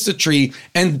 crash against a tree,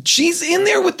 and she's in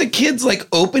there with the kids like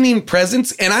opening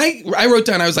presents. And I wrote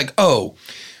down, I was like, oh,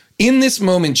 in this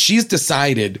moment, she's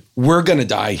decided we're going to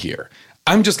die here.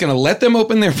 I'm just going to let them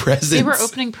open their presents. They were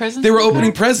opening presents? They were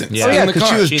opening presents. Yeah. Oh, yeah, in the because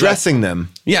car. she was dressing them.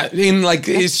 Yeah, in like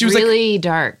she was really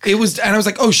dark. It was, and I was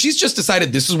like, oh, she's just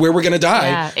decided this is where we're gonna die.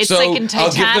 Yeah, it's so like in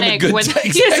I'll give them a Titanic good when,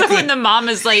 exactly. when the mom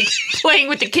is like playing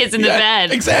with the kids in the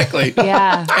bed. Exactly.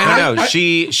 Yeah. No,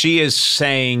 she is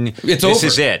saying It's this over.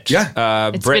 is it. Yeah.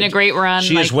 It's been a great run.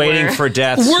 She is like, waiting we're- for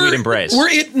death, sweet embrace. Were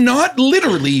it not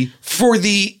literally for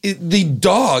the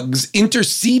dogs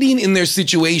interceding in their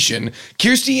situation,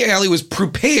 Kirstie Alley was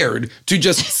prepared to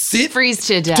just sit Freeze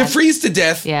to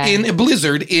death. In a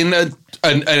blizzard in a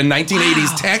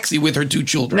 1980s taxi with her 2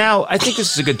 children. Now, I think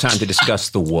this is a good time to discuss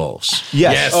the wolves.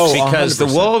 Yes. Because 100%. the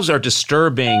wolves are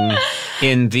disturbing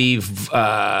in the.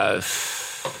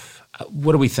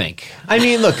 What do we think? I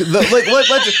mean, look,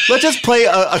 let's just play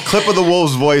a clip of the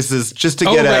wolves' voices just to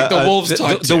get the wolves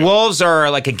talk The wolves are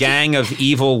like a gang of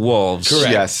evil wolves.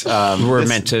 Correct. Yes. Who are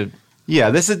meant to. Yeah,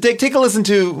 this is take a listen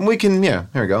to. We can. Yeah,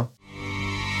 here we go.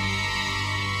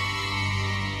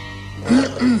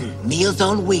 Meals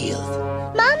on Wheels.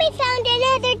 Mommy found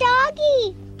another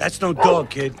doggy. That's no dog,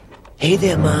 kid. Hey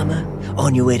there, Mama.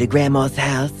 On your way to Grandma's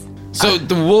house? So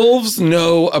the wolves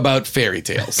know about fairy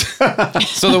tales.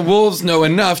 So the wolves know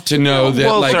enough to know that,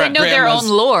 wolves like, are- They know their own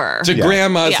lore. To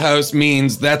Grandma's house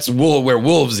means that's where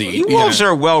wolves eat. Wolves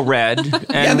are well read.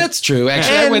 Yeah, that's true.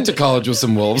 Actually, I went to college with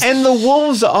some wolves. And the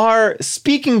wolves are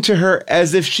speaking to her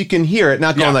as if she can hear it,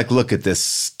 not going like, "Look at this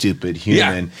stupid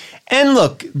human." And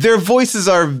look, their voices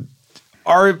are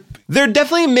they're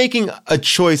definitely making a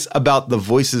choice about the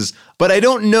voices, but I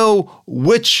don't know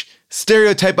which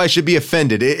stereotype I should be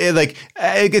offended.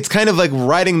 It's kind of like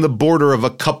riding the border of a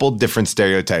couple different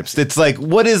stereotypes. It's like,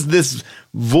 what is this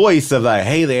voice of like,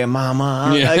 "Hey there,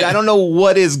 Mama"? Yeah. Like, I don't know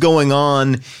what is going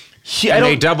on. And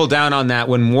they double down on that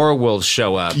when more wolves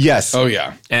show up. Yes. Oh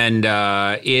yeah. And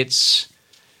I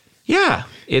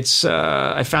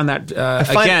found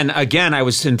that again. I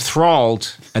was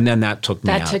enthralled, and then that took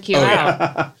me out. That took you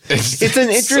out. It's an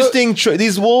interesting choice.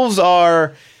 These wolves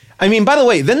are. I mean, by the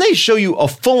way, then they show you a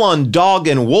full-on dog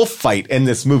and wolf fight in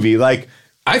this movie. Like,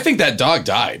 I think that dog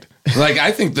died. Like,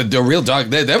 I think the real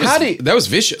dog that was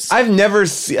vicious. I've never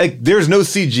seen. Like, there's no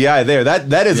CGI there.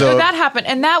 That is So that happened,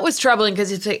 and that was troubling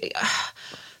because it's like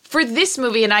for this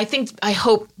movie, and I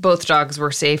hope both dogs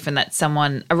were safe and that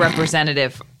a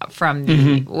representative from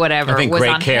the whatever I think was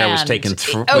great on care hand. was taken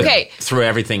through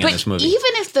everything in But this movie.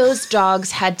 even if those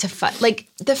dogs had to fight, like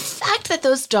the fact that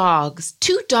those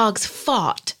 2 dogs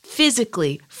fought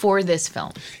physically for this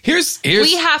film. Here's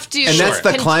We have to and that's the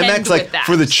contend climax. with Like that.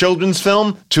 for the children's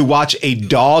film, to watch a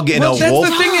dog and a wolf.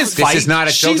 The thing is, This is not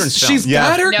a children's film. She's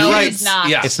got her No, kids. it's not.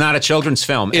 Yeah. It's not a children's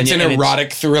film. It's an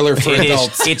erotic thriller for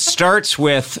adults. It starts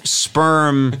with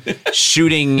sperm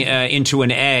shooting into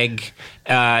an egg.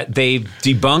 They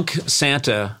debunk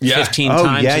Santa 15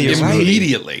 times you're right.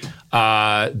 Immediately.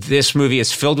 This movie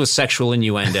is filled with sexual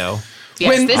innuendo.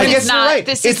 Yes, I guess you're right.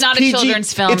 This is not a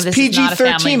children's film. It's This is not a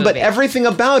family PG-13, movie. but everything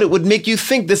about it would make you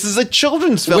think this is a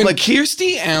children's film. When Like,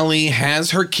 Kirstie Alley has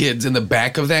her kids in the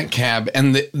back of that cab,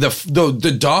 and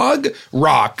the dog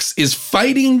Rox is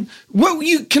fighting what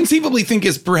you conceivably think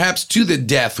is perhaps to the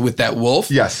death with that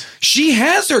wolf. Yes. She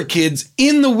has her kids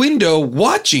in the window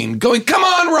watching, going, "Come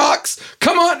on, Rox,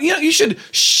 come on!" You should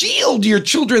shield your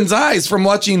children's eyes from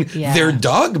watching their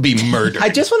dog be murdered. I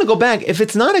just want to go back. If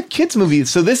it's not a kids movie,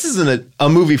 so this isn't a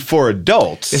movie for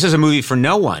adults. This is a movie for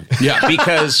no one. Yeah.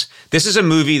 Because this is a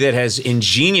movie that has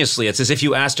ingeniously, it's as if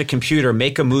you asked a computer,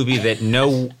 make a movie that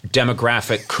no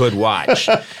demographic could watch.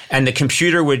 And the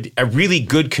computer a really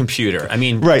good computer, I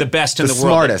mean, the best in the world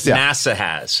smartest, that NASA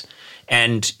has.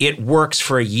 And it works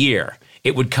for a year.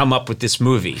 It would come up with this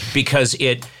movie because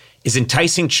it is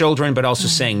enticing children, but also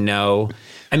saying no.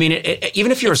 I mean,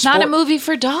 even if you're it's not a movie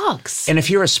for dogs. And if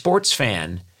you're a sports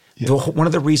fan, one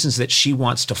of the reasons that she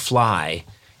wants to fly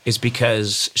is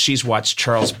because she's watched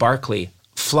Charles Barkley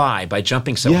fly by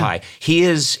jumping so high. He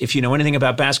is, if you know anything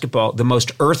about basketball, the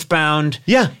most earthbound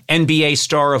NBA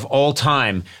star of all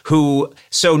time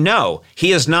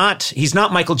he's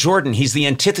not Michael Jordan. He's the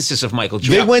antithesis of Michael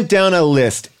Jordan. They went down a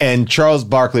list, and Charles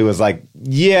Barkley was like,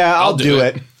 "Yeah, I'll do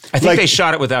it." I think they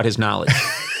shot it without his knowledge.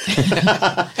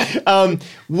 I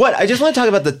just want to talk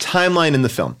about the timeline in the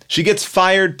film. She gets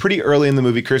fired pretty early in the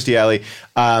movie, Kirstie Alley,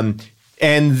 and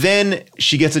then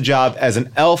she gets a job as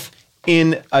an elf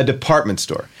in a department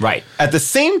store. Right. At the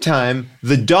same time,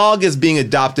 the dog is being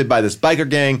adopted by this biker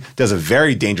gang, does a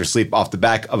very dangerous leap off the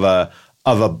back of a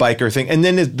biker thing, and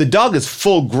then the dog is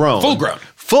full grown.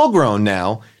 Full grown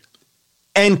now.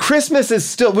 And Christmas is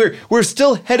still, we're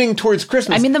still heading towar's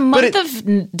Christmas. I mean, the month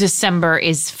of December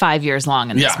is 5 years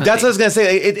long in this movie. That's what I was going to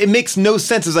say. It makes no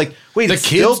sense. It's like, wait, the it's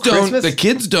still kids Christmas? The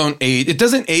kids don't age. It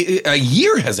doesn't age. A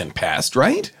year hasn't passed,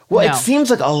 right? Well, it seems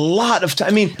like a lot of time.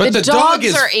 I mean, but the dog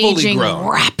is are fully aging grown.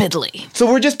 rapidly. So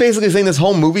we're just basically saying this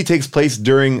whole movie takes place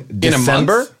during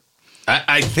December? In a month?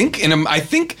 I think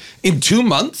in 2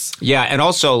 months. Yeah, and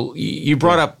also you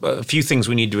brought up a few things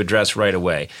we need to address right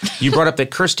away. You brought up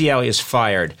that Kirstie Alley is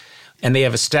fired, and they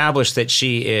have established that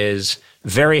she is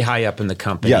very high up in the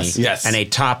company, Yes. and a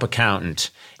top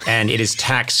accountant, and it is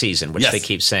tax season, which they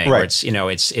keep saying. Right. Where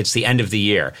it's the end of the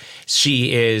year.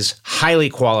 She is highly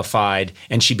qualified,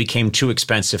 and she became too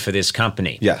expensive for this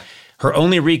company. Yeah. Her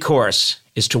only recourse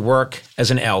is to work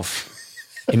as an elf.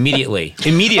 Immediately.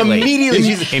 She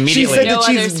said No that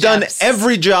she's other done steps.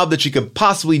 every job that she could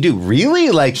possibly do. Really?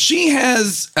 Like She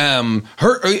has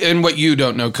her, and what you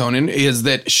don't know, Conan, is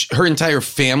that her entire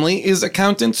family is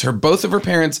accountants. Both of her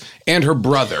parents and her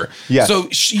brother. Yes. So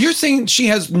you're saying she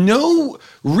has no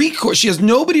recourse. She has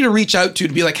nobody to reach out to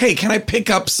be like, "Hey, can I pick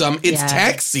up some? It's Yeah.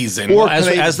 tax season." Or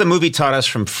As the movie taught us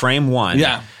from frame one,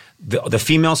 Yeah. the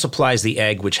female supplies the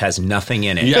egg, which has nothing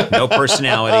in it, Yeah. no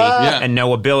personality and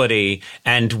no ability.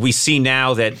 And we see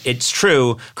now that it's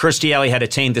true. Kirstie Alley had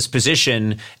attained this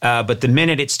position, but the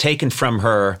minute it's taken from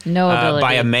her No ability.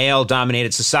 by a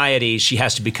male-dominated society, she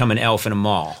has to become an elf in a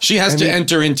mall. She has to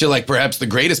enter into like perhaps the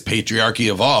greatest patriarchy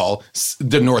of all,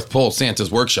 the North Pole Santa's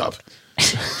workshop.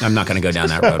 I'm not going to go down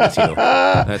that road with you.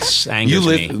 That's angers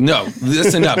me. No,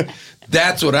 listen up.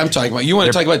 That's what I'm talking about. You want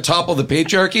to talk about topple the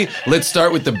patriarchy? Let's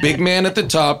start with the big man at the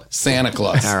top, Santa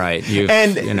Claus. All right,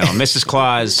 And- Mrs.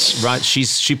 Claus,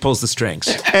 she pulls the strings.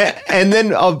 and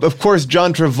then, of course,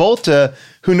 John Travolta,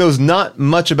 who knows not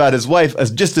much about his wife,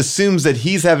 just assumes that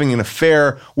he's having an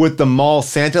affair with the mall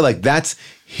Santa. Like, that's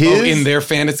his... Oh, in their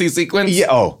fantasy sequence?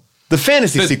 Yeah, the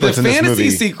fantasy sequence in this movie. The fantasy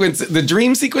sequence, the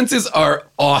dream sequences are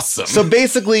awesome. So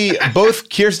basically, both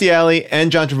Kirstie Alley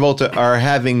and John Travolta are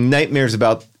having nightmares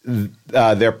about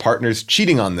their partners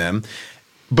cheating on them.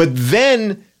 But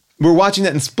then we're watching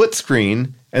that in split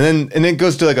screen, and then it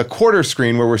goes to like a quarter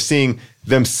screen where we're seeing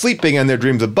them sleeping and their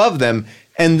dreams above them,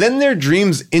 and then their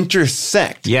dreams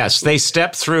intersect. Yes, they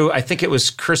step through. I think it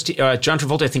was John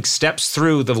Travolta, I think, steps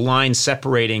through the line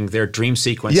separating their dream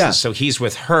sequences. Yeah. So he's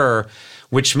with her,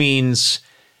 which means...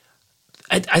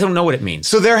 I don't know what it means.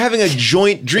 So they're having a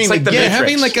joint dream. like the They're again.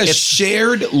 having like a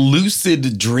shared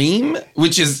lucid dream,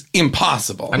 which is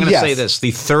impossible. I'm going to Yes. say this.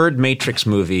 The third Matrix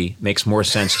movie makes more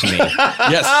sense to me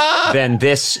Yes, than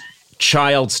this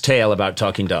child's tale about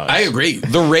talking dogs. I agree.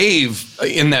 The rave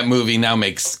in that movie now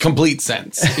makes complete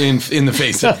sense in the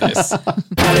face of this.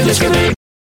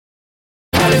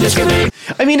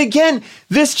 I mean, again,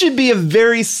 this should be a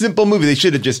very simple movie. They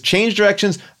should have just changed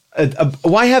directions.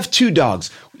 Why have two dogs?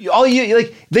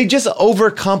 They just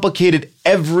overcomplicated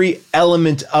every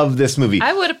element of this movie.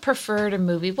 I would have preferred a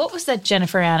movie. What was that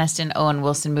Jennifer Aniston, Owen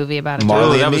Wilson movie about?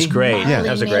 Marley that and was Me? great. Yeah.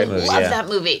 That was a great movie. Love yeah. that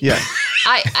movie. Yeah.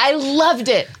 I loved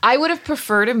it. I would have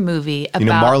preferred a movie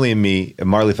about Marley and Me.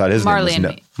 Marley thought his Marley name was and No.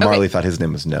 Me. Okay. Marley thought his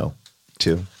name was No,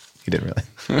 too. He didn't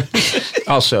really.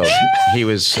 Also, he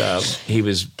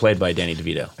was played by Danny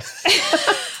DeVito.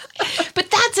 But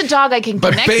that's a dog I can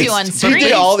But connect based- to on he screen.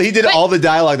 He did all the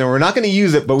dialogue. And we're not going to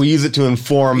use it, but we use it to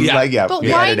inform. Yeah. But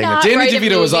why editing. not? Danny write a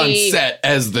DeVito was on movie- set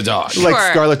as the dog. Like Sure.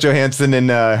 Scarlett Johansson and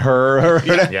her.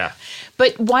 Yeah.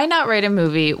 But why not write a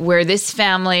movie where this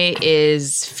family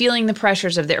is feeling the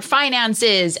pressures of their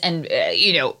finances and,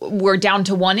 we're down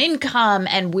to one income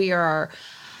and we are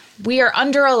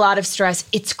under a lot of stress.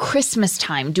 It's Christmas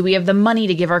time. Do we have the money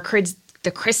to give our kids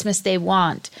the Christmas they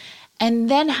want?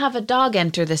 And then have a dog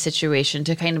enter the situation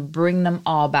to kind of bring them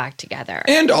all back together.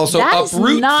 And also That is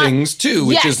uproot not- things too,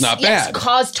 which is not bad.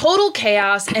 Cause total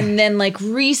chaos and then like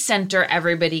recenter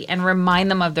everybody and remind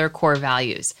them of their core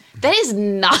values. That is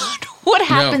not what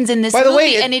happens in this By the movie.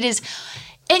 way, And it is,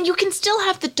 and you can still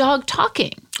have the dog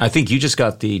talking. I think you just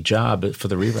got the job for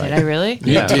the rewrite. Did I really?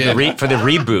 Yeah, did. for the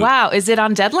reboot. Wow. Is it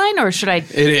on deadline or should I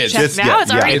It is. check It's- now? yeah,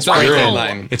 It's already It's on breaking.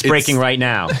 deadline. It's breaking right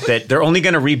now. That they're only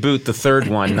going to reboot the third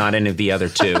one, not any of the other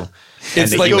two.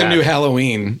 It's like the new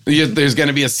Halloween. There's going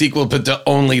to be a sequel, but to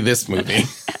only this movie.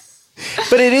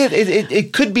 But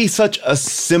it could be such a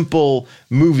simple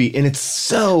movie, and it's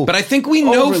so. But I think we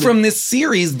know overly- from this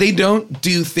series, they don't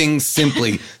do things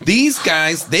simply. These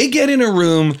guys, they get in a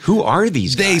room, Who are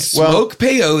these they guys? smoke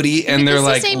peyote, and they're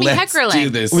This is like, Amy let's Heckerling. do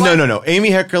this. No. Amy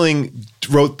Heckerling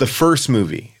wrote the first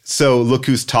movie. So look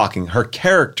who's talking. Her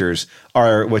characters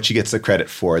are what she gets the credit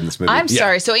for in this movie. I'm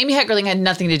sorry. So Amy Heckerling had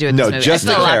nothing to do with No, this movie. just I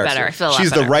feel the a lot character. better. I feel a lot She's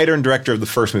better. the writer and director of the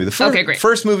first movie. The Okay, great.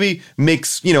 first movie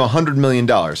makes, $100 million.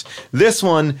 This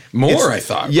one... More, I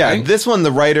thought, Yeah, right? this one,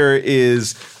 the writer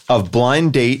is of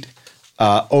Blind Date,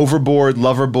 Overboard,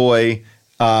 Loverboy,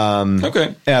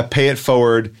 Okay. Pay It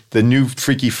Forward, the new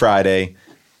Freaky Friday,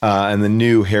 and the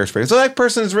new Hairspray. So that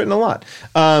person has written a lot.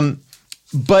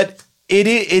 But it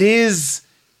is...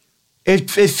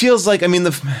 It feels like,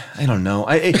 I don't know.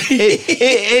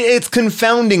 It's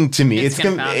confounding to me. It's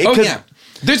confounding. Oh, yeah.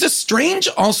 There's a strange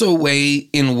also way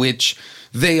in which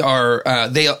they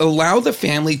allow the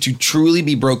family to truly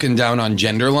be broken down on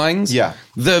gender lines. Yeah.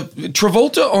 The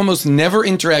Travolta almost never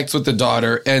interacts with the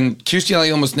daughter, and Kirstie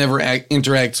Alley almost never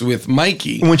interacts with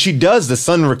Mikey. When she does, the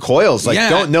son recoils. Like,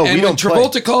 don't know. And we when don't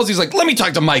Travolta calls, he's like, "Let me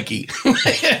talk to Mikey." And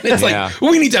it's like,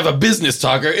 we need to have a business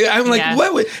talker. I'm like,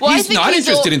 what? Well, he's not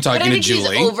interested in talking to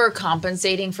Julie. He's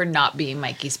overcompensating for not being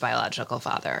Mikey's biological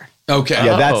father. Okay.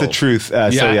 Yeah, that's the truth.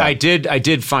 I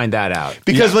did find that out.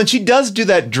 Because when she does do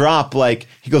that drop, like,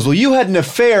 he goes, well, you had an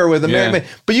affair with a married man.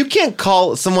 But you can't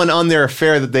call someone on their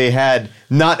affair that they had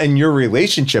not in your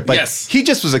relationship. Like, he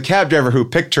just was a cab driver who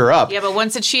picked her up. Yeah, but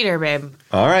once a cheater, babe.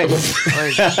 All right.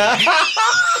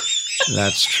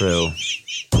 That's true.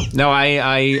 No,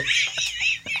 I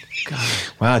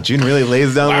wow, June really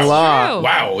lays down the law.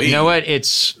 Wow. You know what?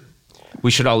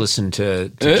 We should all listen to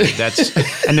that's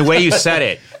and the way you said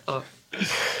it.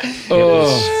 It's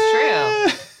true.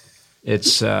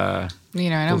 It's I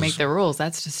don't make the rules.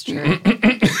 That's just true.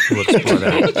 We'll explore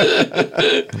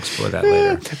that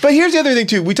later. But here's the other thing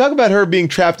too. We talk about her being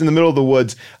trapped in the middle of the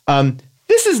woods.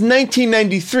 This is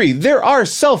 1993. There are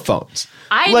cell phones.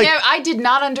 I did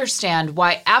not understand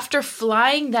why, after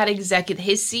flying that his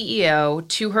CEO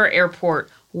to her airport,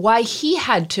 why he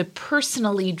had to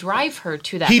personally drive her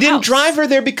to that house. He didn't drive her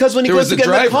there because when he goes to get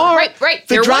in the car. Right.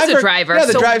 There was a driver.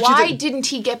 Yeah, why didn't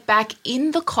he get back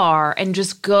in the car and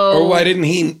just go? Or why didn't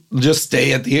he just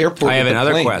stay at the airport? I have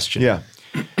another question. Yeah.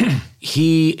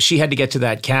 She had to get to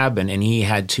that cabin, and he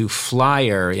had to fly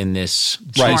her in this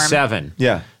G7.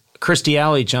 Yeah. Kirstie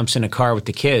Alley jumps in a car with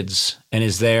the kids and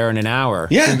is there in an hour.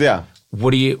 Yeah. I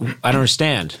don't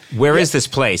understand. Where is this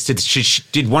place?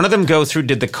 Did one of them go through,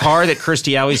 did the car that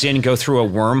Kirstie Alley's in go through a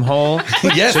wormhole?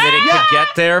 Yes. So that it could get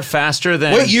there faster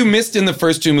than... What you missed in the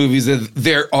first two movies is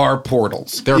there are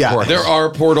portals. There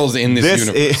are portals in this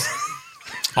universe.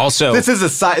 Also, this is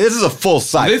a full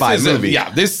sci-fi movie.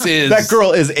 This is... That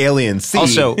girl is Alien C.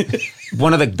 Also,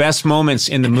 one of the best moments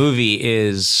in the movie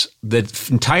is the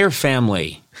entire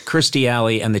family, Kirstie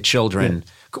Alley and the children...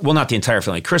 Well, not the entire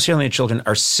family. Kirstie Alley and the children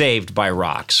are saved by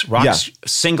Rox. Rox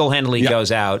single-handedly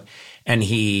goes out and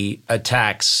he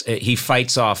attacks, he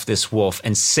fights off this wolf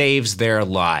and saves their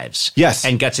lives. Yes.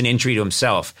 And gets an injury to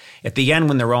himself. At the end,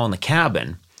 when they're all in the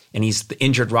cabin and the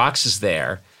injured Rox is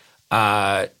there,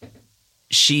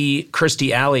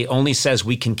 Kirstie Alley only says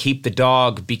we can keep the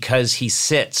dog because he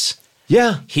sits.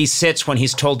 Yeah. He sits when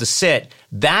he's told to sit.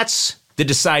 That's the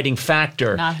deciding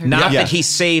factor, not that he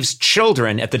saves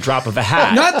children at the drop of a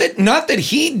hat. Not that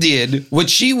he did what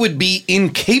she would be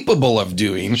incapable of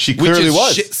doing. She clearly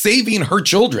was saving her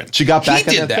children. She got back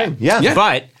in that thing. Yeah.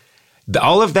 But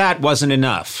all of that wasn't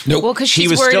enough. Nope. Well, because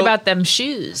she's worried about them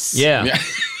shoes. Yeah.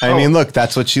 I mean, look,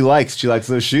 that's what she likes. She likes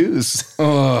those shoes.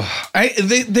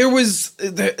 There was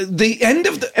the end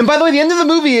of the... And by the way, the end of the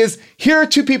movie is, here are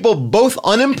two people both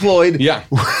unemployed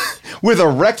with a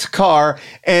wrecked car,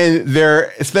 and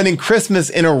they're spending Christmas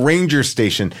in a ranger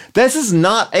station. This is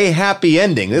not a happy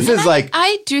ending. This is like...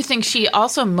 I do think she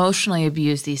also emotionally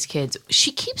abused these kids.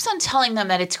 She keeps on telling them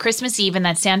that it's Christmas Eve and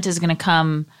that Santa's going to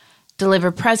come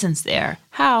deliver presents there.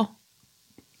 How?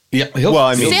 Yeah,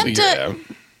 Santa...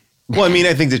 Well, I mean,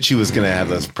 I think that she was going to have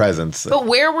those presents. But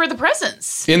where were the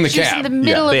presents? In the she cab. Was in the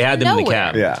middle of They had them nowhere. in the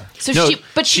cab. Yeah. So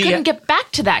she couldn't get back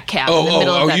to that cab in the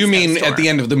middle of that you mean snowstorm. at the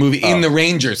end of the movie, in the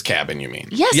Ranger's cabin, you mean?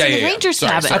 Yes, in the Ranger's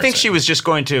cabin. I think she was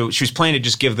planning to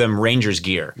just give them Ranger's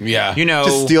gear. Yeah.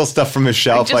 Just steal stuff from his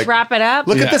shelf. Just wrap it up.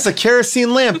 Look at this, a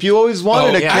kerosene lamp. You always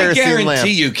wanted a kerosene lamp. I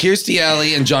guarantee you, Kirstie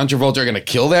Alley and John Travolta are going to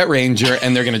kill that Ranger,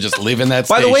 and they're going to just live in that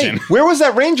station. By the way, where was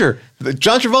that Ranger?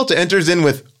 John Travolta enters in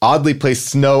with oddly placed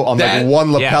snow on like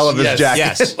one lapel of his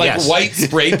jacket. White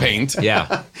spray paint.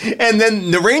 Yeah. And then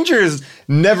the Ranger is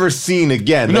never seen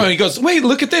again. No, he goes, wait,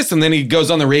 look at this. And then he goes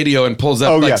on the radio and pulls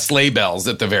up sleigh bells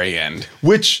at the very end.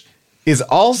 Which is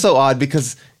also odd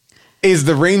because is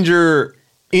the Ranger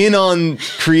in on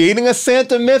creating a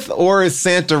Santa myth or is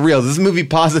Santa real? Does this movie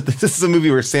posit that this is a movie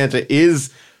where Santa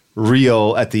is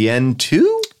real at the end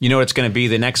too? You know what it's going to be?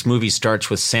 The next movie starts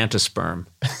with Santa sperm.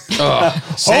 Let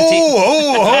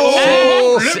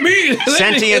me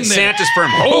Sentient Santa sperm.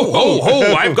 Ho, ho,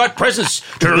 ho, I've got presents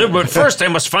to deliver, but first I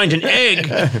must find an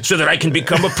egg so that I can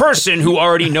become a person who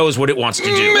already knows what it wants to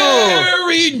do.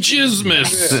 Merry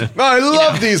Christmas. I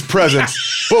love these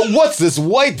presents, but what's this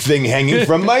white thing hanging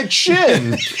from my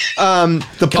chin?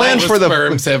 The plan for the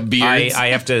sperms have beards.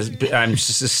 I'm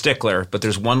just a stickler, but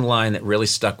there's one line that really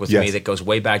stuck with me that goes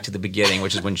way back to the beginning,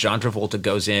 which is when John Travolta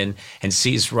goes in and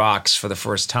sees Rox for the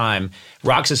first time.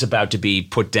 Rox is about to be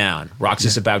put down. Rox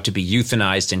is about to be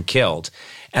euthanized and killed.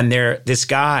 And this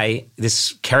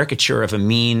caricature of a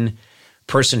mean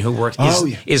person who works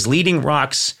is leading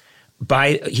Rox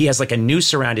he has like a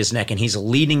noose around his neck, and he's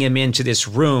leading him into this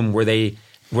room where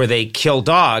they kill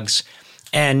dogs,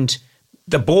 and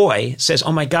the boy says,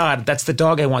 "Oh my God, that's the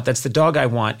dog I want. That's the dog I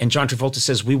want." And John Travolta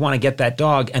says, "We want to get that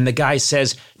dog." And the guy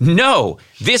says, "No,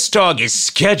 this dog is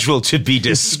scheduled to be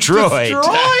destroyed."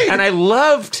 And I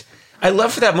loved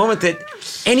for that moment that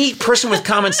any person with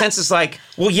common sense is like,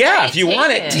 well, yeah, if you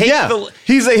want it, take the...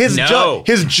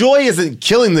 His joy isn't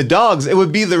killing the dogs. It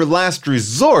would be their last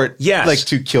resort,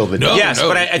 to kill the dogs.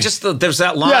 But I just, there's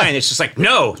that line. It's just like,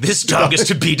 no, this dog is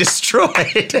to be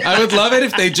destroyed. I would love it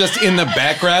if they just, in the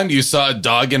background, you saw a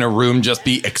dog in a room just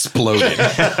be exploded.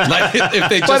 Like, if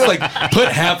they just, put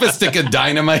half a stick of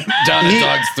dynamite down a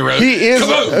dog's throat. He is...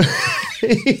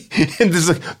 and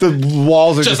the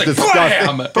walls are just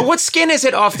disgusting. But what skin is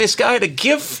it off this guy to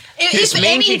give this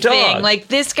mangy dog? Like,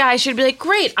 this guy should be like,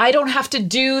 great, I don't have to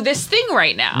do this thing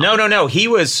right now. No. He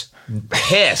was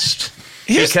pissed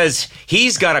because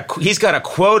he's got a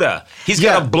quota. He's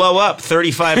got to blow up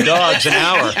 35 dogs an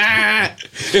hour.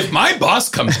 If my boss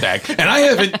comes back and I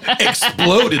haven't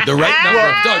exploded the right number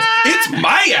of dogs, it's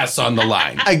my ass on the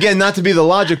line. Again, not to be the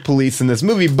logic police in this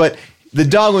movie, but the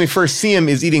dog, when we first see him,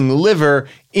 is eating liver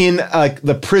in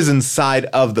the prison side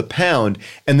of the pound.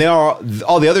 And all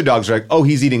the other dogs are like, oh,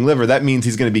 he's eating liver. That means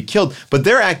he's going to be killed. But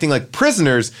they're acting like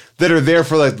prisoners that are there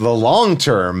for the long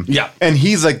term. Yeah. And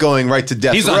he's going right to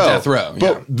death row. He's on death row.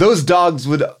 But those dogs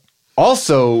would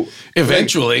also...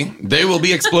 Eventually, they will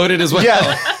be exploded as well.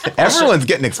 Yeah. Everyone's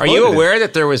getting exploded. Are you aware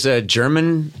that there was a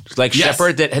German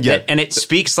shepherd that and it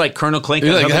speaks like Colonel Clink?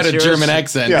 It had a German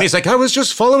accent. Yeah. And he's like, I was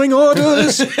just following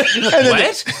orders.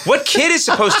 What? What kid is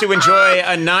supposed to enjoy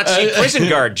a Nazi prison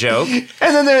guard joke?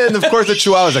 And of course the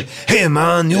Chihuahua's like, hey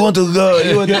man, you want to go?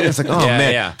 It's like, oh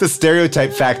man, the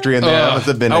stereotype factory in there must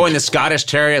have been. And the Scottish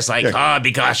Terrier's like,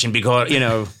 be gosh and be go,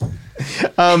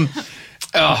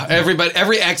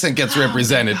 every accent gets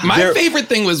represented. My favorite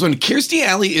thing was when Kirstie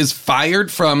Alley is fired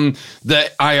from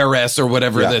the IRS or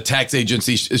whatever the tax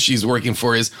agency she's working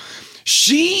for is.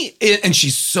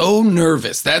 She's so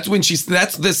nervous. That's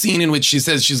the scene in which she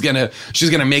says she's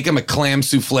gonna make him a clam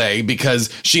souffle because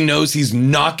she knows he's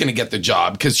not gonna get the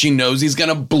job because she knows he's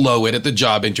gonna blow it at the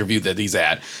job interview that he's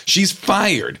at. She's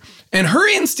fired. And her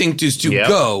instinct is to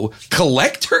go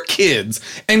collect her kids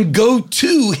and go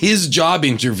to his job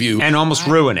interview and almost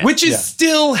ruin it, which is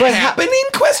still happening.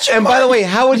 Question and mark. by the way,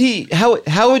 how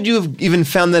would you have even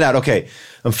found that out? Okay,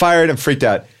 I'm fired. I'm freaked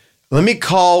out. Let me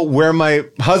call where my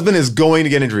husband is going to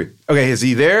get interviewed. Okay, is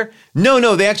he there?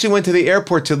 No, they actually went to the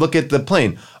airport to look at the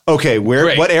plane. Okay, where?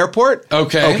 Great. What airport?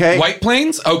 Okay. White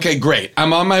Plains? Okay, great.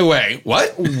 I'm on my way.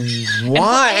 What?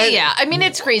 Why? Yeah, I mean,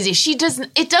 it's crazy.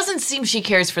 It doesn't seem she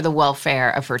cares for the welfare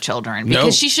of her children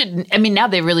because she should. I mean, now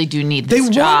they really do need this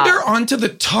job. They wander onto the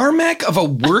tarmac of a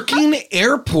working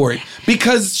airport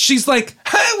because she's like,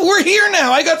 hey, we're here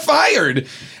now. I got fired.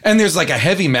 And there's a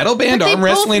heavy metal band arm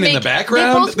wrestling in the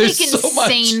background. They both make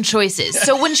insane choices.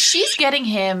 So when she's getting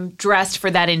him dressed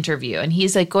for that interview and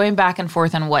he's going back and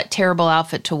forth on what terrible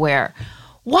outfit to wear,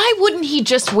 why wouldn't he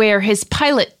just wear his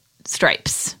pilot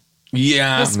stripes?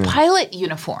 Yeah. His pilot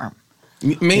uniform.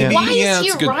 Maybe. Why is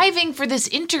he arriving for this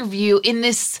interview in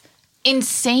this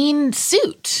insane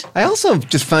suit? I also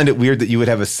just find it weird that you would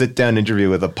have a sit-down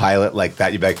interview with a pilot like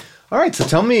that. You'd be like, all right, so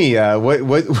tell me what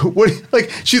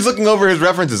she's looking over his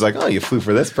references like, oh, you flew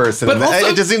for this person. But also,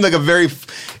 it just seemed like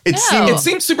it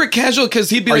seemed super casual because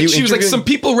he'd be like, she was like, some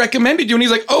people recommended you. And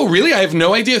he's like, oh, really? I have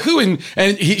no idea who.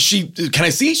 And she can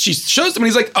I see? She shows him and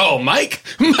he's like, oh,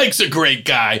 Mike's a great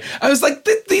guy. I was like,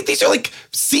 these are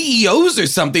CEOs or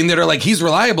something that are he's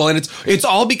reliable. And it's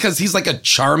all because he's a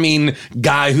charming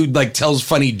guy who tells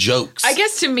funny jokes. I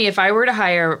guess to me, if I were to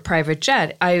hire a private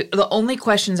jet, the only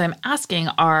questions I'm asking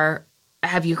are,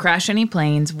 have you crashed any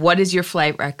planes? What is your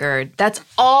flight record? That's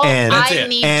all I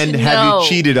need to know. And have you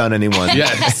cheated on anyone?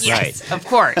 Yes. Yes, of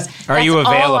course. Are you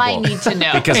available? All I need to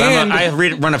know. Because I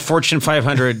run a Fortune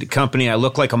 500 company. I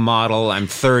look like a model. I'm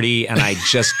 30, and I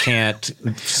just can't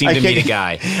seem to meet a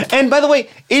guy. And by the way,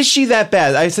 is she that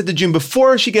bad? I said to June,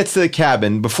 before she gets to the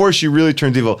cabin, before she really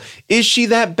turns evil, is she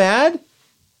that bad?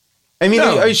 I mean,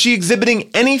 is she exhibiting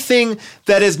anything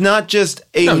that is not just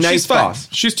nice boss?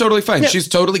 She's totally fine. Yeah. She's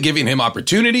totally giving him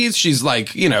opportunities. She's she's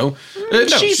a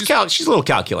little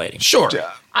calculating. Sure.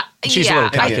 She's a little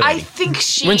calculating. I think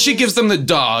when she gives them the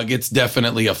dog, it's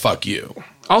definitely a fuck you.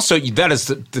 Also, that is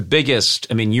the biggest.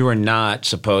 I mean, you are not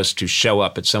supposed to show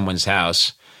up at someone's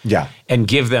house and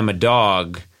give them a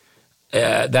dog.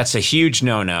 That's a huge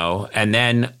no-no. And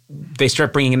then they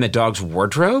start bringing in the dog's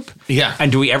wardrobe. Yeah.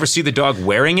 And do we ever see the dog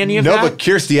wearing any of No, that? but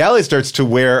Kirstie Alley starts to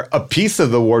wear a piece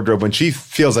of the wardrobe when she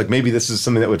feels like maybe this is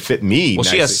something that would fit me. Well,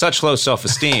 she has such low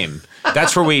self-esteem.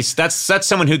 That's where that's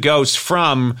someone who goes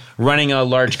from running a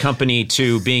large company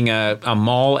to being a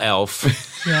mall elf.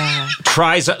 Yeah.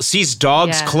 Sees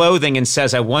dogs' Yeah. clothing and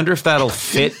says, "I wonder if that'll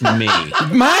fit me."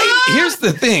 Here's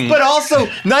the thing. But also,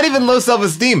 not even low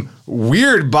self-esteem,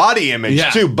 weird body image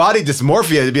too, body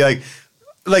dysmorphia to be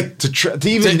like to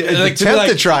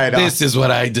attempt to try it on. This is what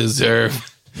I deserve.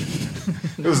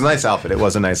 It was a nice outfit. It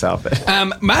was a nice outfit.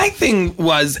 My thing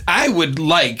was, I would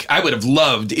have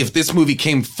loved if this movie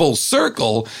came full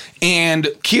circle and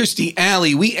Kirstie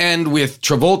Alley, we end with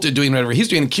Travolta doing whatever he's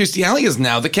doing, and Kirstie Alley is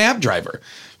now the cab driver.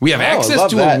 We have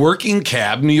access to a working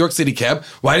cab, New York City cab.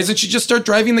 Why doesn't she just start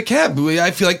driving the cab?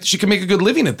 I feel like she could make a good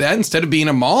living at that instead of being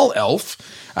a mall elf.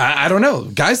 I don't know.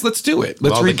 Guys, let's do it.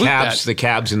 Let's reboot that. The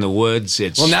cab's in the woods.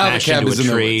 It's now the cab is in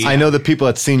the woods. I know the people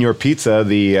at Senior Pizza,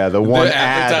 the one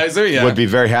advertiser, ad would be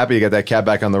very happy to get that cab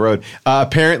back on the road.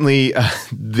 Apparently,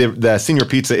 the Senior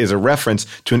Pizza is a reference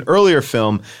to an earlier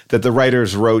film that the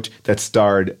writers wrote that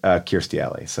starred Kirstie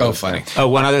Alley. So, funny. Oh,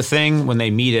 one other thing. When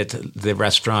they meet at the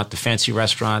restaurant, the fancy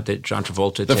restaurant that John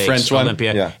Travolta takes, French one?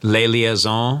 Olympia, Les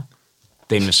Liaisons,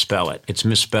 they misspell it. It's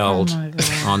misspelled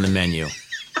on the menu.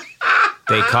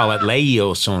 They call it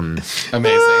Liaison.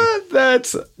 Amazing.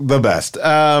 That's the best.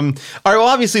 All right, well,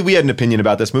 obviously we had an opinion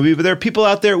about this movie, but there are people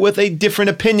out there with a different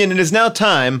opinion. It is now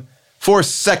time for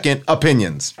Second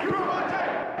Opinions. The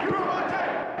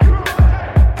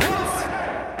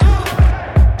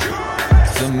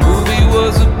movie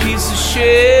was a piece of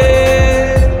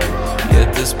shit,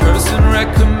 yet this person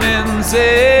recommends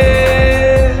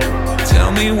it.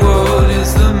 Tell me, what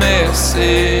is the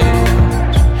message?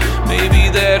 Maybe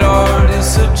that art is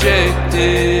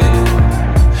subjective.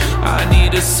 I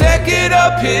need a second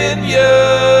opinion.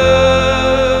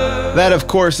 That, of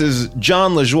course, is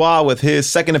John LaJoie with his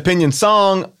Second Opinion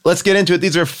song. Let's get into it.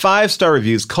 These are 5-star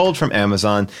reviews culled from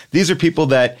Amazon. These are people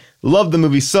that love the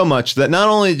movie so much that not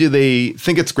only do they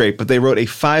think it's great, but they wrote a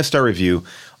 5-star review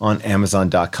on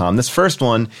Amazon.com. This first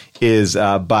one is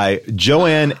by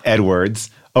Joanne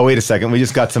Edwards. Oh, wait a second. We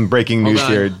just got some breaking news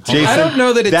here. Jason, I don't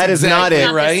know that it's that is not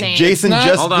exactly it. right. Jason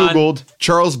just Hold on. Googled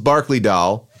Charles Barkley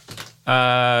doll.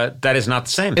 That is not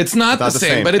the same. It's not the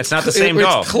same, but it's not the same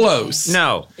doll. It's close.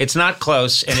 No, it's not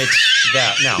close, and it's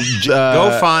that. No,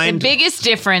 go find. The biggest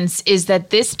difference is that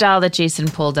this doll that Jason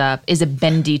pulled up is a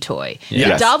bendy toy.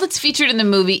 Yes. The doll that's featured in the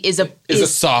movie is a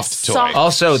soft toy.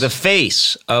 Also, the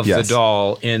face of Yes. the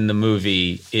doll in the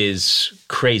movie is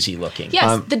crazy looking.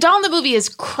 Yes, the doll in the movie is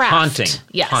craft. Haunting.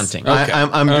 Yes. Haunting.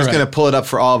 I'm just going to pull it up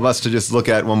for all of us to just look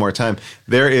at one more time.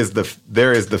 There is the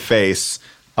face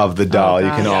of the doll. You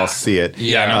can all see it.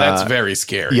 Yeah, no, that's very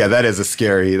scary. Yeah, that is a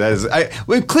scary.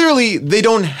 Clearly, they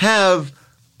don't have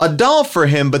a doll for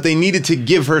him, but they needed to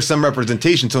give her some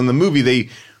representation. So in the movie,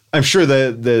 I'm sure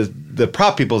the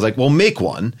prop people is like, well, make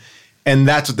one. And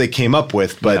that's what they came up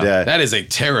with. But that is a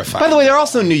terrifying. By the way, they're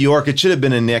also in New York. It should have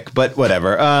been a Nick, but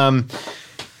whatever. All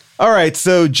right,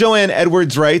 so Joanne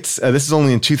Edwards writes, this is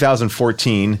only in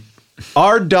 2014.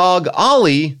 Our dog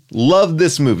Ollie loved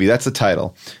this movie. That's the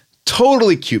title.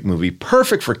 Totally cute movie,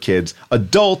 perfect for kids,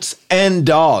 adults, and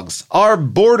dogs. Our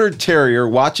border terrier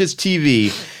watches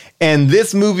TV, and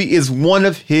this movie is one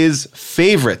of his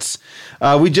favorites.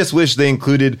 We just wish they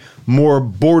included more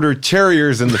border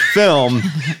terriers in the film,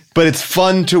 but it's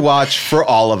fun to watch for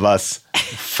all of us.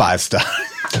 5 stars.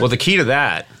 Well, the key to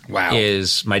that Wow.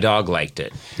 is my dog liked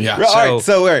it. Yeah. All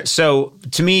right, So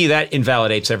to me, that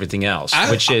invalidates everything else,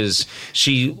 which is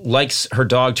she likes her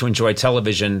dog to enjoy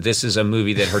television. This is a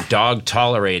movie that her dog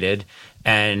tolerated.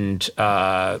 And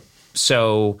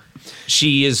so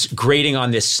she is grading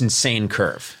on this insane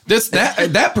curve.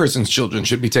 That person's children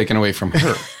should be taken away from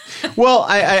her. Well,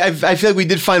 I feel like we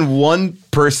did find one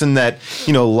person that,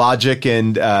 logic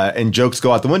and jokes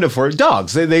go out the window for.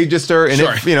 Dogs. They just are in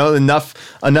it, enough.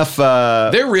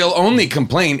 Their real only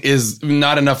complaint is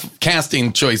not enough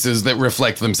casting choices that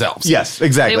reflect themselves. Yes,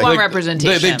 exactly. They want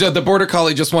representation. The border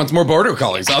collie just wants more border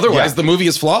collies. Otherwise, the movie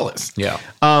is flawless. Yeah.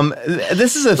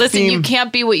 This is a Listen, theme. you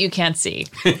can't be what you can't see.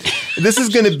 This is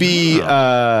going to be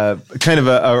kind of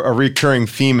a recurring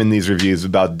theme in these reviews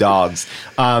about dogs.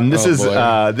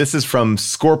 This is from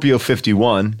Scorpio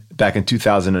 51 back in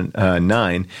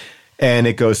 2009, and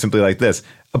it goes simply like this.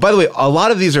 By the way, a lot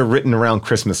of these are written around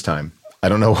Christmas time. I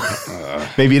don't know.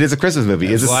 Maybe it is a Christmas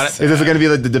movie. Is this going to be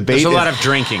like the debate? There's a lot of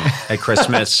drinking at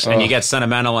Christmas, and you get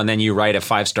sentimental, and then you write a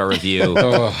 5-star review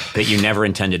that you never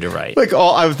intended to write. Like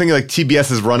I was thinking, like TBS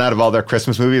has run out of all their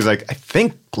Christmas movies. Like I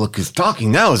think Look Who's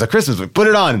Talking Now is a Christmas movie. Put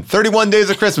it on. 31 Days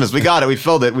of Christmas. We got it. We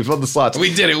filled it. We filled the slots.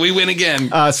 We did it. We win again.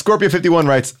 Scorpio51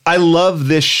 writes, "I love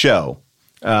this show."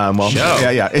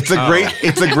 Yeah. It's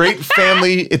a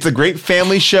great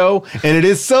family show, and it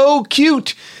is so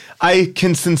cute. I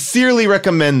can sincerely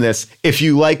recommend this if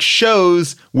you like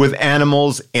shows with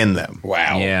animals in them.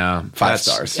 Wow. Yeah. 5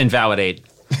 stars. Invalidate.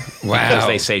 Wow. Because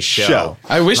they say show.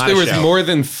 I wish Not there a was show. more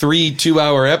than 3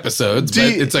 2-hour episodes, but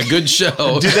it's a good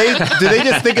show. Do they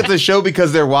just think it's a show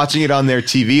because they're watching it on their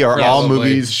TV? Are all Probably.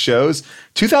 movies shows?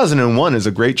 2001 is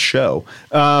a great show.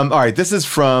 All right, this is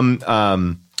from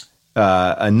an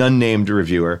unnamed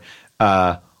reviewer.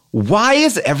 Why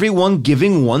is everyone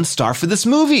giving 1 star for this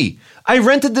movie? I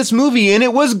rented this movie and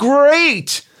it was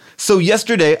great. So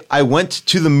yesterday I went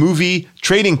to the movie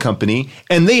trading company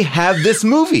and they have this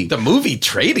movie. The movie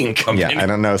trading company? Yeah, I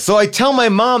don't know. So I tell my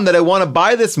mom that I want to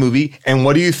buy this movie, and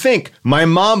what do you think? My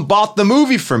mom bought the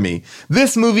movie for me.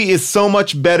 This movie is so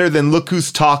much better than Look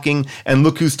Who's Talking and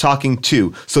Look Who's Talking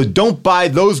 2. So don't buy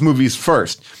those movies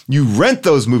first. You rent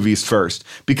those movies first,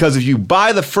 because if you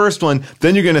buy the first one,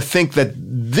 then you're going to think that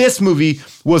this movie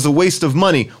was a waste of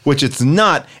money, which it's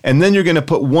not, and then you're going to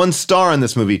put 1 star on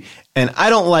this movie. And I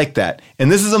don't like that. And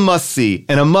this is a must-see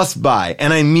and a must-buy,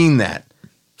 and I mean that.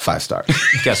 5 stars.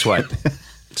 Guess what?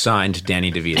 Signed,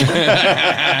 Danny DeVito.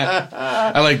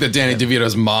 I like that Danny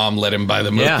DeVito's mom let him buy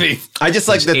the movie. Yeah. I just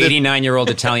like His that 89-year-old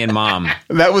Italian mom.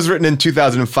 that was written in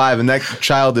 2005, and that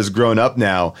child is grown up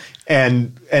now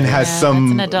and has some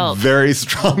that's an adult. very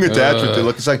strong attachment to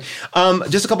Look Who's Talking.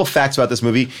 Just a couple facts about this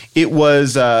movie. It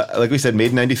was, like we said, made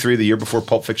in 93, the year before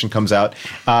Pulp Fiction comes out.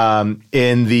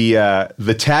 In the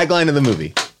tagline of the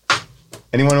movie.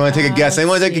 Anyone want to take a guess?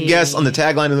 Anyone want to take a guess on the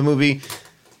tagline of the movie?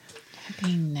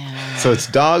 No. So it's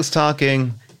dogs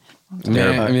talking.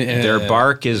 Their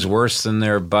bark is worse than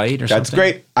their bite or something. That's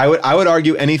great. I would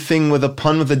argue anything with a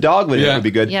pun with a dog would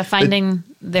be good. Yeah, finding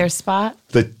their spot.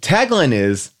 The tagline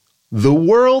is, "The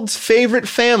world's favorite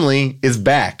family is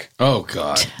back." Oh,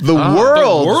 God. The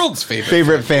world's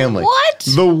favorite family. What?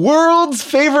 The world's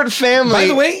favorite family. By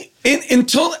the way,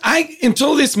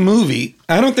 until this movie,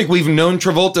 I don't think we've known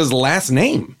Travolta's last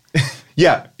name.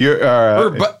 Yeah, you're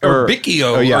or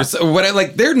Bicchio or what?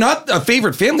 Like, they're not a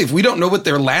favorite family if we don't know what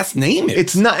their last name is.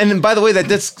 It's not. And by the way,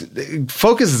 that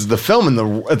focuses the film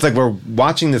it's like we're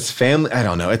watching this family. I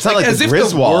don't know. It's not like as the if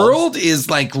Griswolds. the world is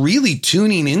like really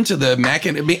tuning into the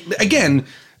again.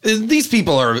 These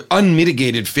people are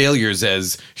unmitigated failures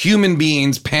as human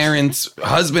beings, parents,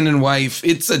 husband and wife.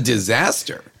 It's a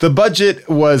disaster. The budget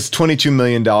was $22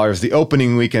 million. The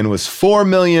opening weekend was $4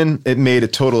 million. It made a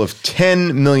total of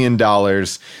 $10 million.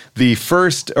 The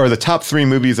top 3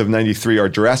 movies of 93 are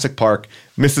Jurassic Park,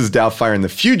 Mrs. Doubtfire, and The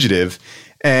Fugitive.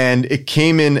 And it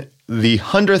came in the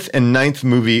 109th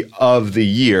movie of the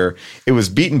year. It was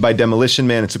beaten by Demolition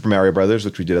Man and Super Mario Brothers,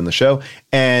 which we did on the show.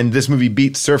 And this movie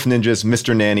beat Surf Ninjas,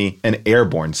 Mr. Nanny, and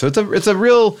Airborne. So it's a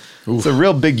real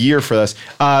big year for us.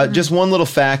 Just one little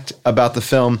fact about the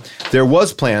film: there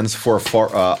was plans for a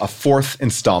 4th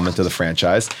installment of the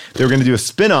franchise. They were going to do a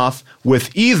spin-off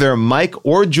with either Mike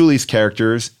or Julie's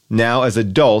characters now as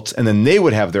adults, and then they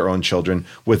would have their own children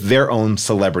with their own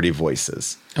celebrity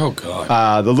voices. Oh,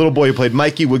 God. The little boy who played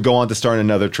Mikey would go on to star in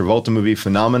another Travolta movie,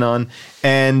 Phenomenon.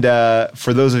 And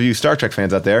for those of you Star Trek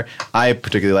fans out there, I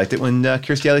particularly liked it when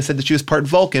Kirstie Alley said that she was part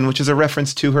Vulcan, which is a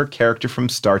reference to her character from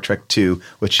Star Trek 2,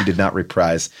 which she did not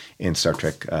reprise in Star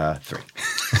Trek 3.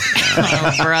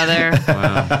 Oh, brother.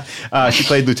 Wow. She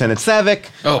played Lieutenant Savick.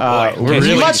 Oh, boy. We're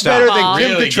Really much better than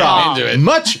Kim Really Cattrall. getting into it.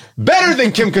 Much better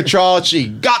than Kim Cattrall. She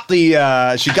got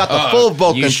the full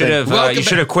Vulcan. You should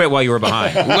thing. have quit while you were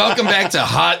behind. Welcome back to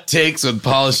Hot Takes with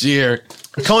Paul Scheer.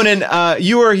 Conan,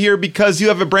 you are here because you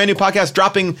have a brand new podcast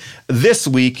dropping this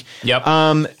week. Yep.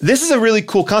 This is a really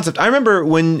cool concept. I remember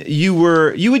when you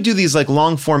would do these like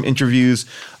long form interviews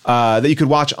that you could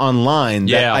watch online.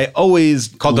 That Yeah. I always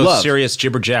Called loved. those Serious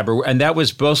Jibber Jabber, and that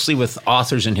was mostly with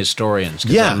authors and historians.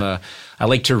 'Cause Yeah. I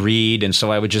like to read, and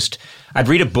so I'd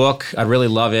read a book, I'd really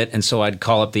love it, and so I'd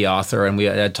call up the author, and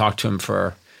I'd talk to him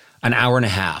for an hour and a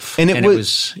half, And it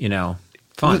was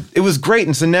fun. It was great.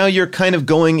 And so now you're kind of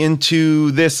going into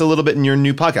this a little bit in your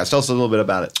new podcast. Tell us a little bit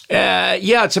about it.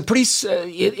 Yeah, it's a pretty.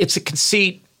 It's a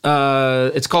conceit.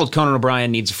 It's called Conan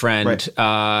O'Brien Needs a Friend, Right.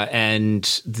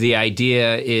 and the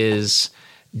idea is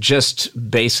just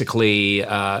basically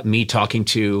me talking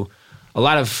to a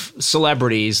lot of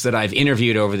celebrities that I've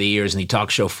interviewed over the years in the talk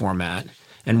show format,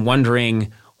 and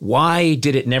wondering why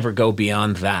did it never go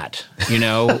beyond that? You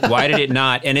know, why did it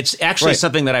not? And it's actually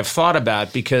something that I've thought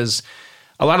about because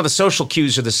a lot of the social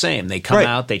cues are the same. They come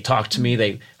out, they talk to me,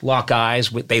 they lock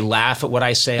eyes, they laugh at what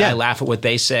I say, I laugh at what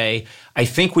they say. I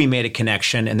think we made a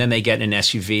connection, and then they get in an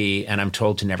SUV, and I'm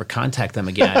told to never contact them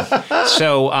again.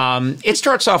 So it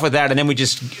starts off with that, and then we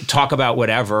just talk about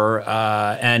whatever.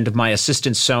 And my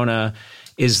assistant, Sona,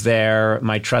 is there,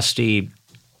 my trusty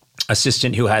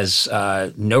assistant who has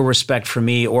no respect for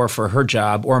me or for her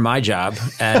job or my job.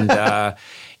 And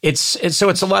it's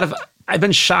a lot of – I've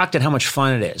been shocked at how much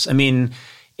fun it is. I mean,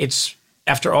 it's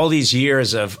after all these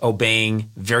years of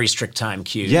obeying very strict time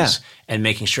cues and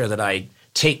making sure that I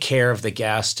take care of the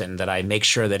guest and that I make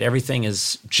sure that everything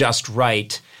is just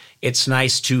right, it's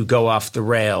nice to go off the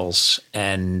rails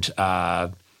and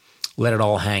let it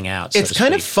all hang out. It's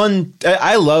kind of fun.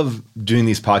 I love doing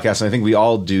these podcasts, and I think we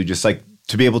all do, just like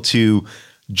to be able to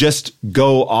just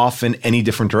go off in any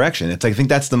different direction. It's like, I think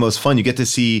that's the most fun. You get to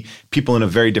see people in a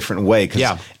very different way.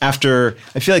 Because after,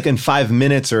 I feel like in 5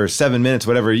 minutes or 7 minutes,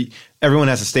 whatever, everyone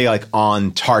has to stay like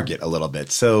on target a little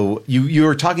bit. So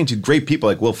you're talking to great people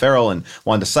like Will Ferrell and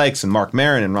Wanda Sykes and Mark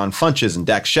Maron and Ron Funches and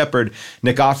Dax Shepard,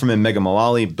 Nick Offerman, Megan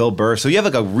Mullally, Bill Burr. So you have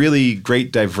like a really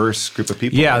great, diverse group of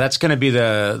people. Yeah, that's going to be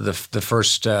the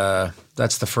first.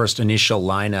 That's the first initial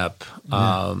lineup.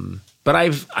 But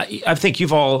I think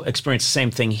you've all experienced the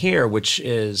same thing here, which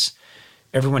is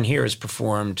everyone here has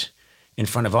performed in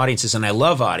front of audiences, and I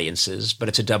love audiences, but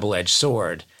it's a double-edged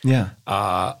sword. Yeah,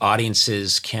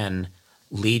 audiences can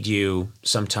lead you.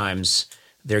 Sometimes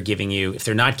they're giving you, if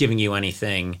they're not giving you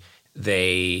anything,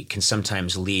 they can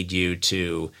sometimes lead you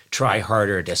to try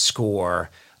harder to score.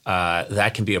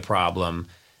 That can be a problem,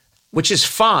 which is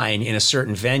fine in a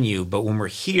certain venue. But when we're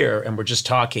here and we're just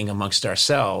talking amongst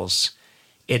ourselves,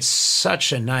 it's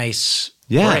such a nice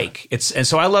break. And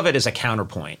so I love it as a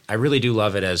counterpoint. I really do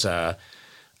love it as a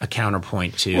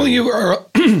counterpoint to. Well, you are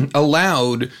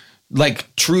allowed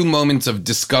like true moments of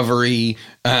discovery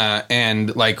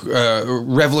and like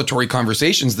revelatory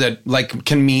conversations that like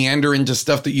can meander into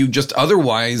stuff that you just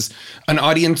otherwise an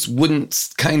audience wouldn't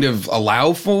kind of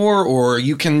allow for, or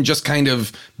you can just kind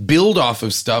of build off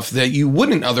of stuff that you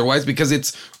wouldn't otherwise because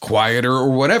it's quieter or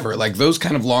whatever. Like those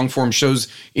kind of long form shows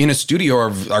in a studio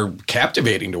are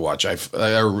captivating to watch,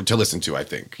 or to listen to, I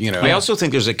think. You know, I also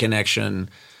think there's a connection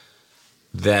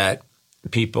that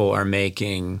people are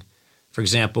making. For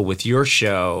example, with your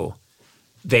show,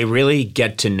 they really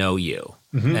get to know you,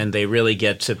 and they really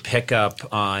get to pick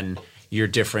up on your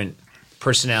different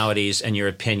personalities and your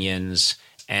opinions,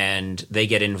 and they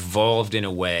get involved in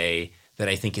a way that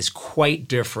I think is quite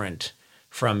different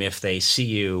from if they see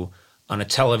you on a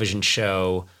television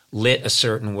show lit a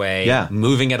certain way,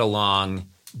 moving it along,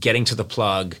 getting to the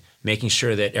plug, making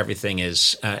sure that everything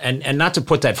is and not to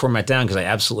put that format down because I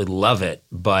absolutely love it,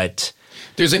 but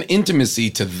there's an intimacy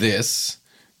to this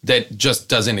that just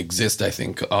doesn't exist, I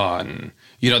think, on,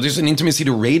 there's an intimacy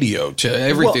to radio, to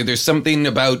everything. Well, there's something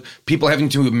about people having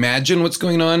to imagine what's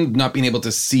going on, not being able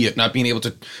to see it, not being able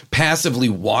to passively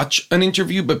watch an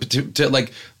interview, but to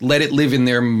like let it live in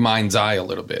their mind's eye a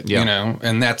little bit,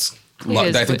 and that's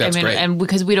I think that's great. And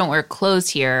because we don't wear clothes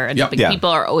here, and people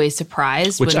are always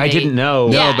surprised. Which I didn't know.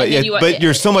 No, but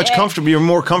you're so much comfortable. You're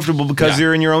more comfortable because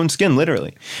you're in your own skin,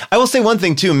 literally. I will say one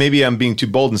thing, too. Maybe I'm being too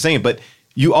bold in saying it, but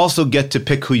you also get to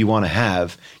pick who you want to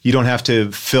have. You don't have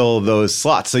to fill those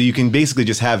slots. So you can basically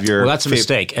just have your... Well, that's a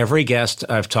mistake. Every guest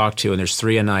I've talked to, and there's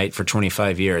 3 a night for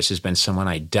 25 years, has been someone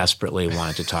I desperately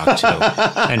wanted to talk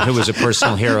to and who was a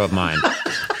personal hero of mine.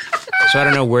 So I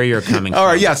don't know where you're coming from. All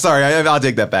right, yeah, sorry, I'll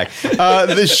take that back.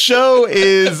 The show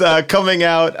is coming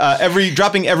out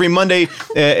dropping every Monday.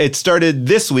 It started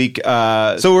this week,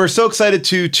 so we're so excited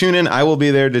to tune in. I will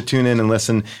be there to tune in and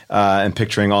listen, and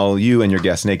picturing all you and your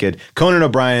guests naked. Conan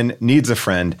O'Brien Needs a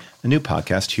Friend, a new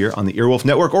podcast here on the Earwolf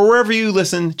Network or wherever you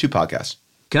listen to podcasts.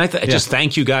 Can I just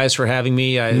thank you guys for having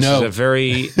me? This is a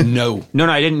very no,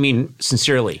 I didn't mean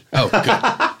sincerely. Oh,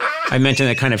 good. I meant in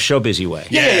a kind of showbizy way.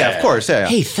 Yeah, of course. Yeah.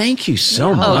 Hey, thank you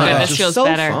so much. Oh, goodness, feels so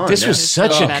better. fun. This was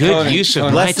such a good use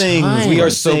of my time. We are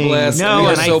so blessed. No, we are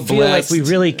and so I feel blessed. like we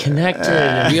really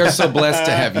connected. We are so blessed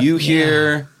to have you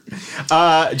here.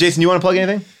 Jason, you want to plug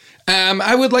anything?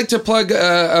 I would like to plug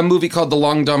a movie called The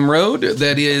Long Dumb Road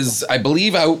that is, I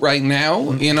believe, out right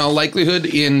now, in all likelihood,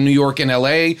 in New York and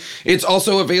L.A. It's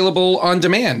also available on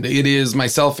demand. It is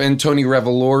myself and Tony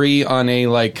Revolori on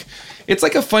it's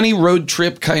like a funny road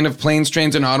trip kind of planes,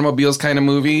 trains, and automobiles kind of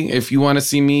movie. If you want to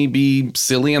see me be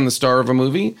silly and the star of a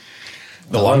movie,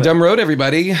 The Long Dumb Road,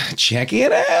 everybody, check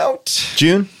it out.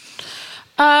 June?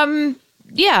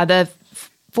 Yeah, the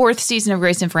 4th season of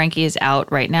Grace and Frankie is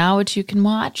out right now, which you can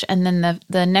watch. And then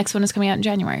the next one is coming out in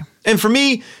January. And for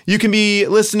me, you can be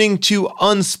listening to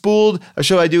Unspooled, a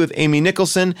show I do with Amy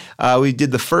Nicholson. We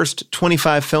did the first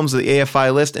 25 films of the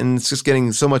AFI list, and it's just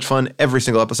getting so much fun every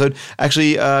single episode.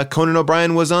 Actually, Conan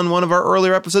O'Brien was on one of our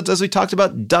earlier episodes as we talked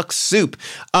about duck soup.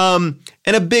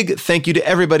 And a big thank you to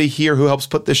everybody here who helps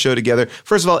put this show together.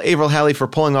 First of all, Avril Halley for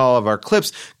pulling all of our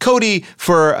clips, Cody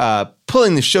for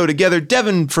pulling the show together,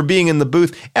 Devin for being in the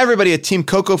booth, everybody at Team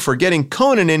Coco for getting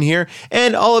Conan in here,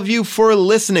 and all of you for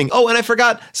listening. Oh, and I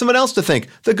forgot someone else to thank,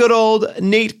 the good old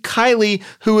Nate Kiley,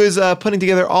 who is putting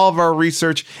together all of our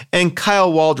research, and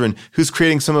Kyle Waldron, who's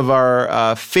creating some of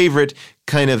our favorite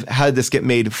kind of how did this get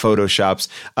made photoshops.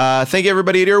 Thank you,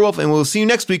 everybody at Earwolf, and we'll see you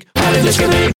next week.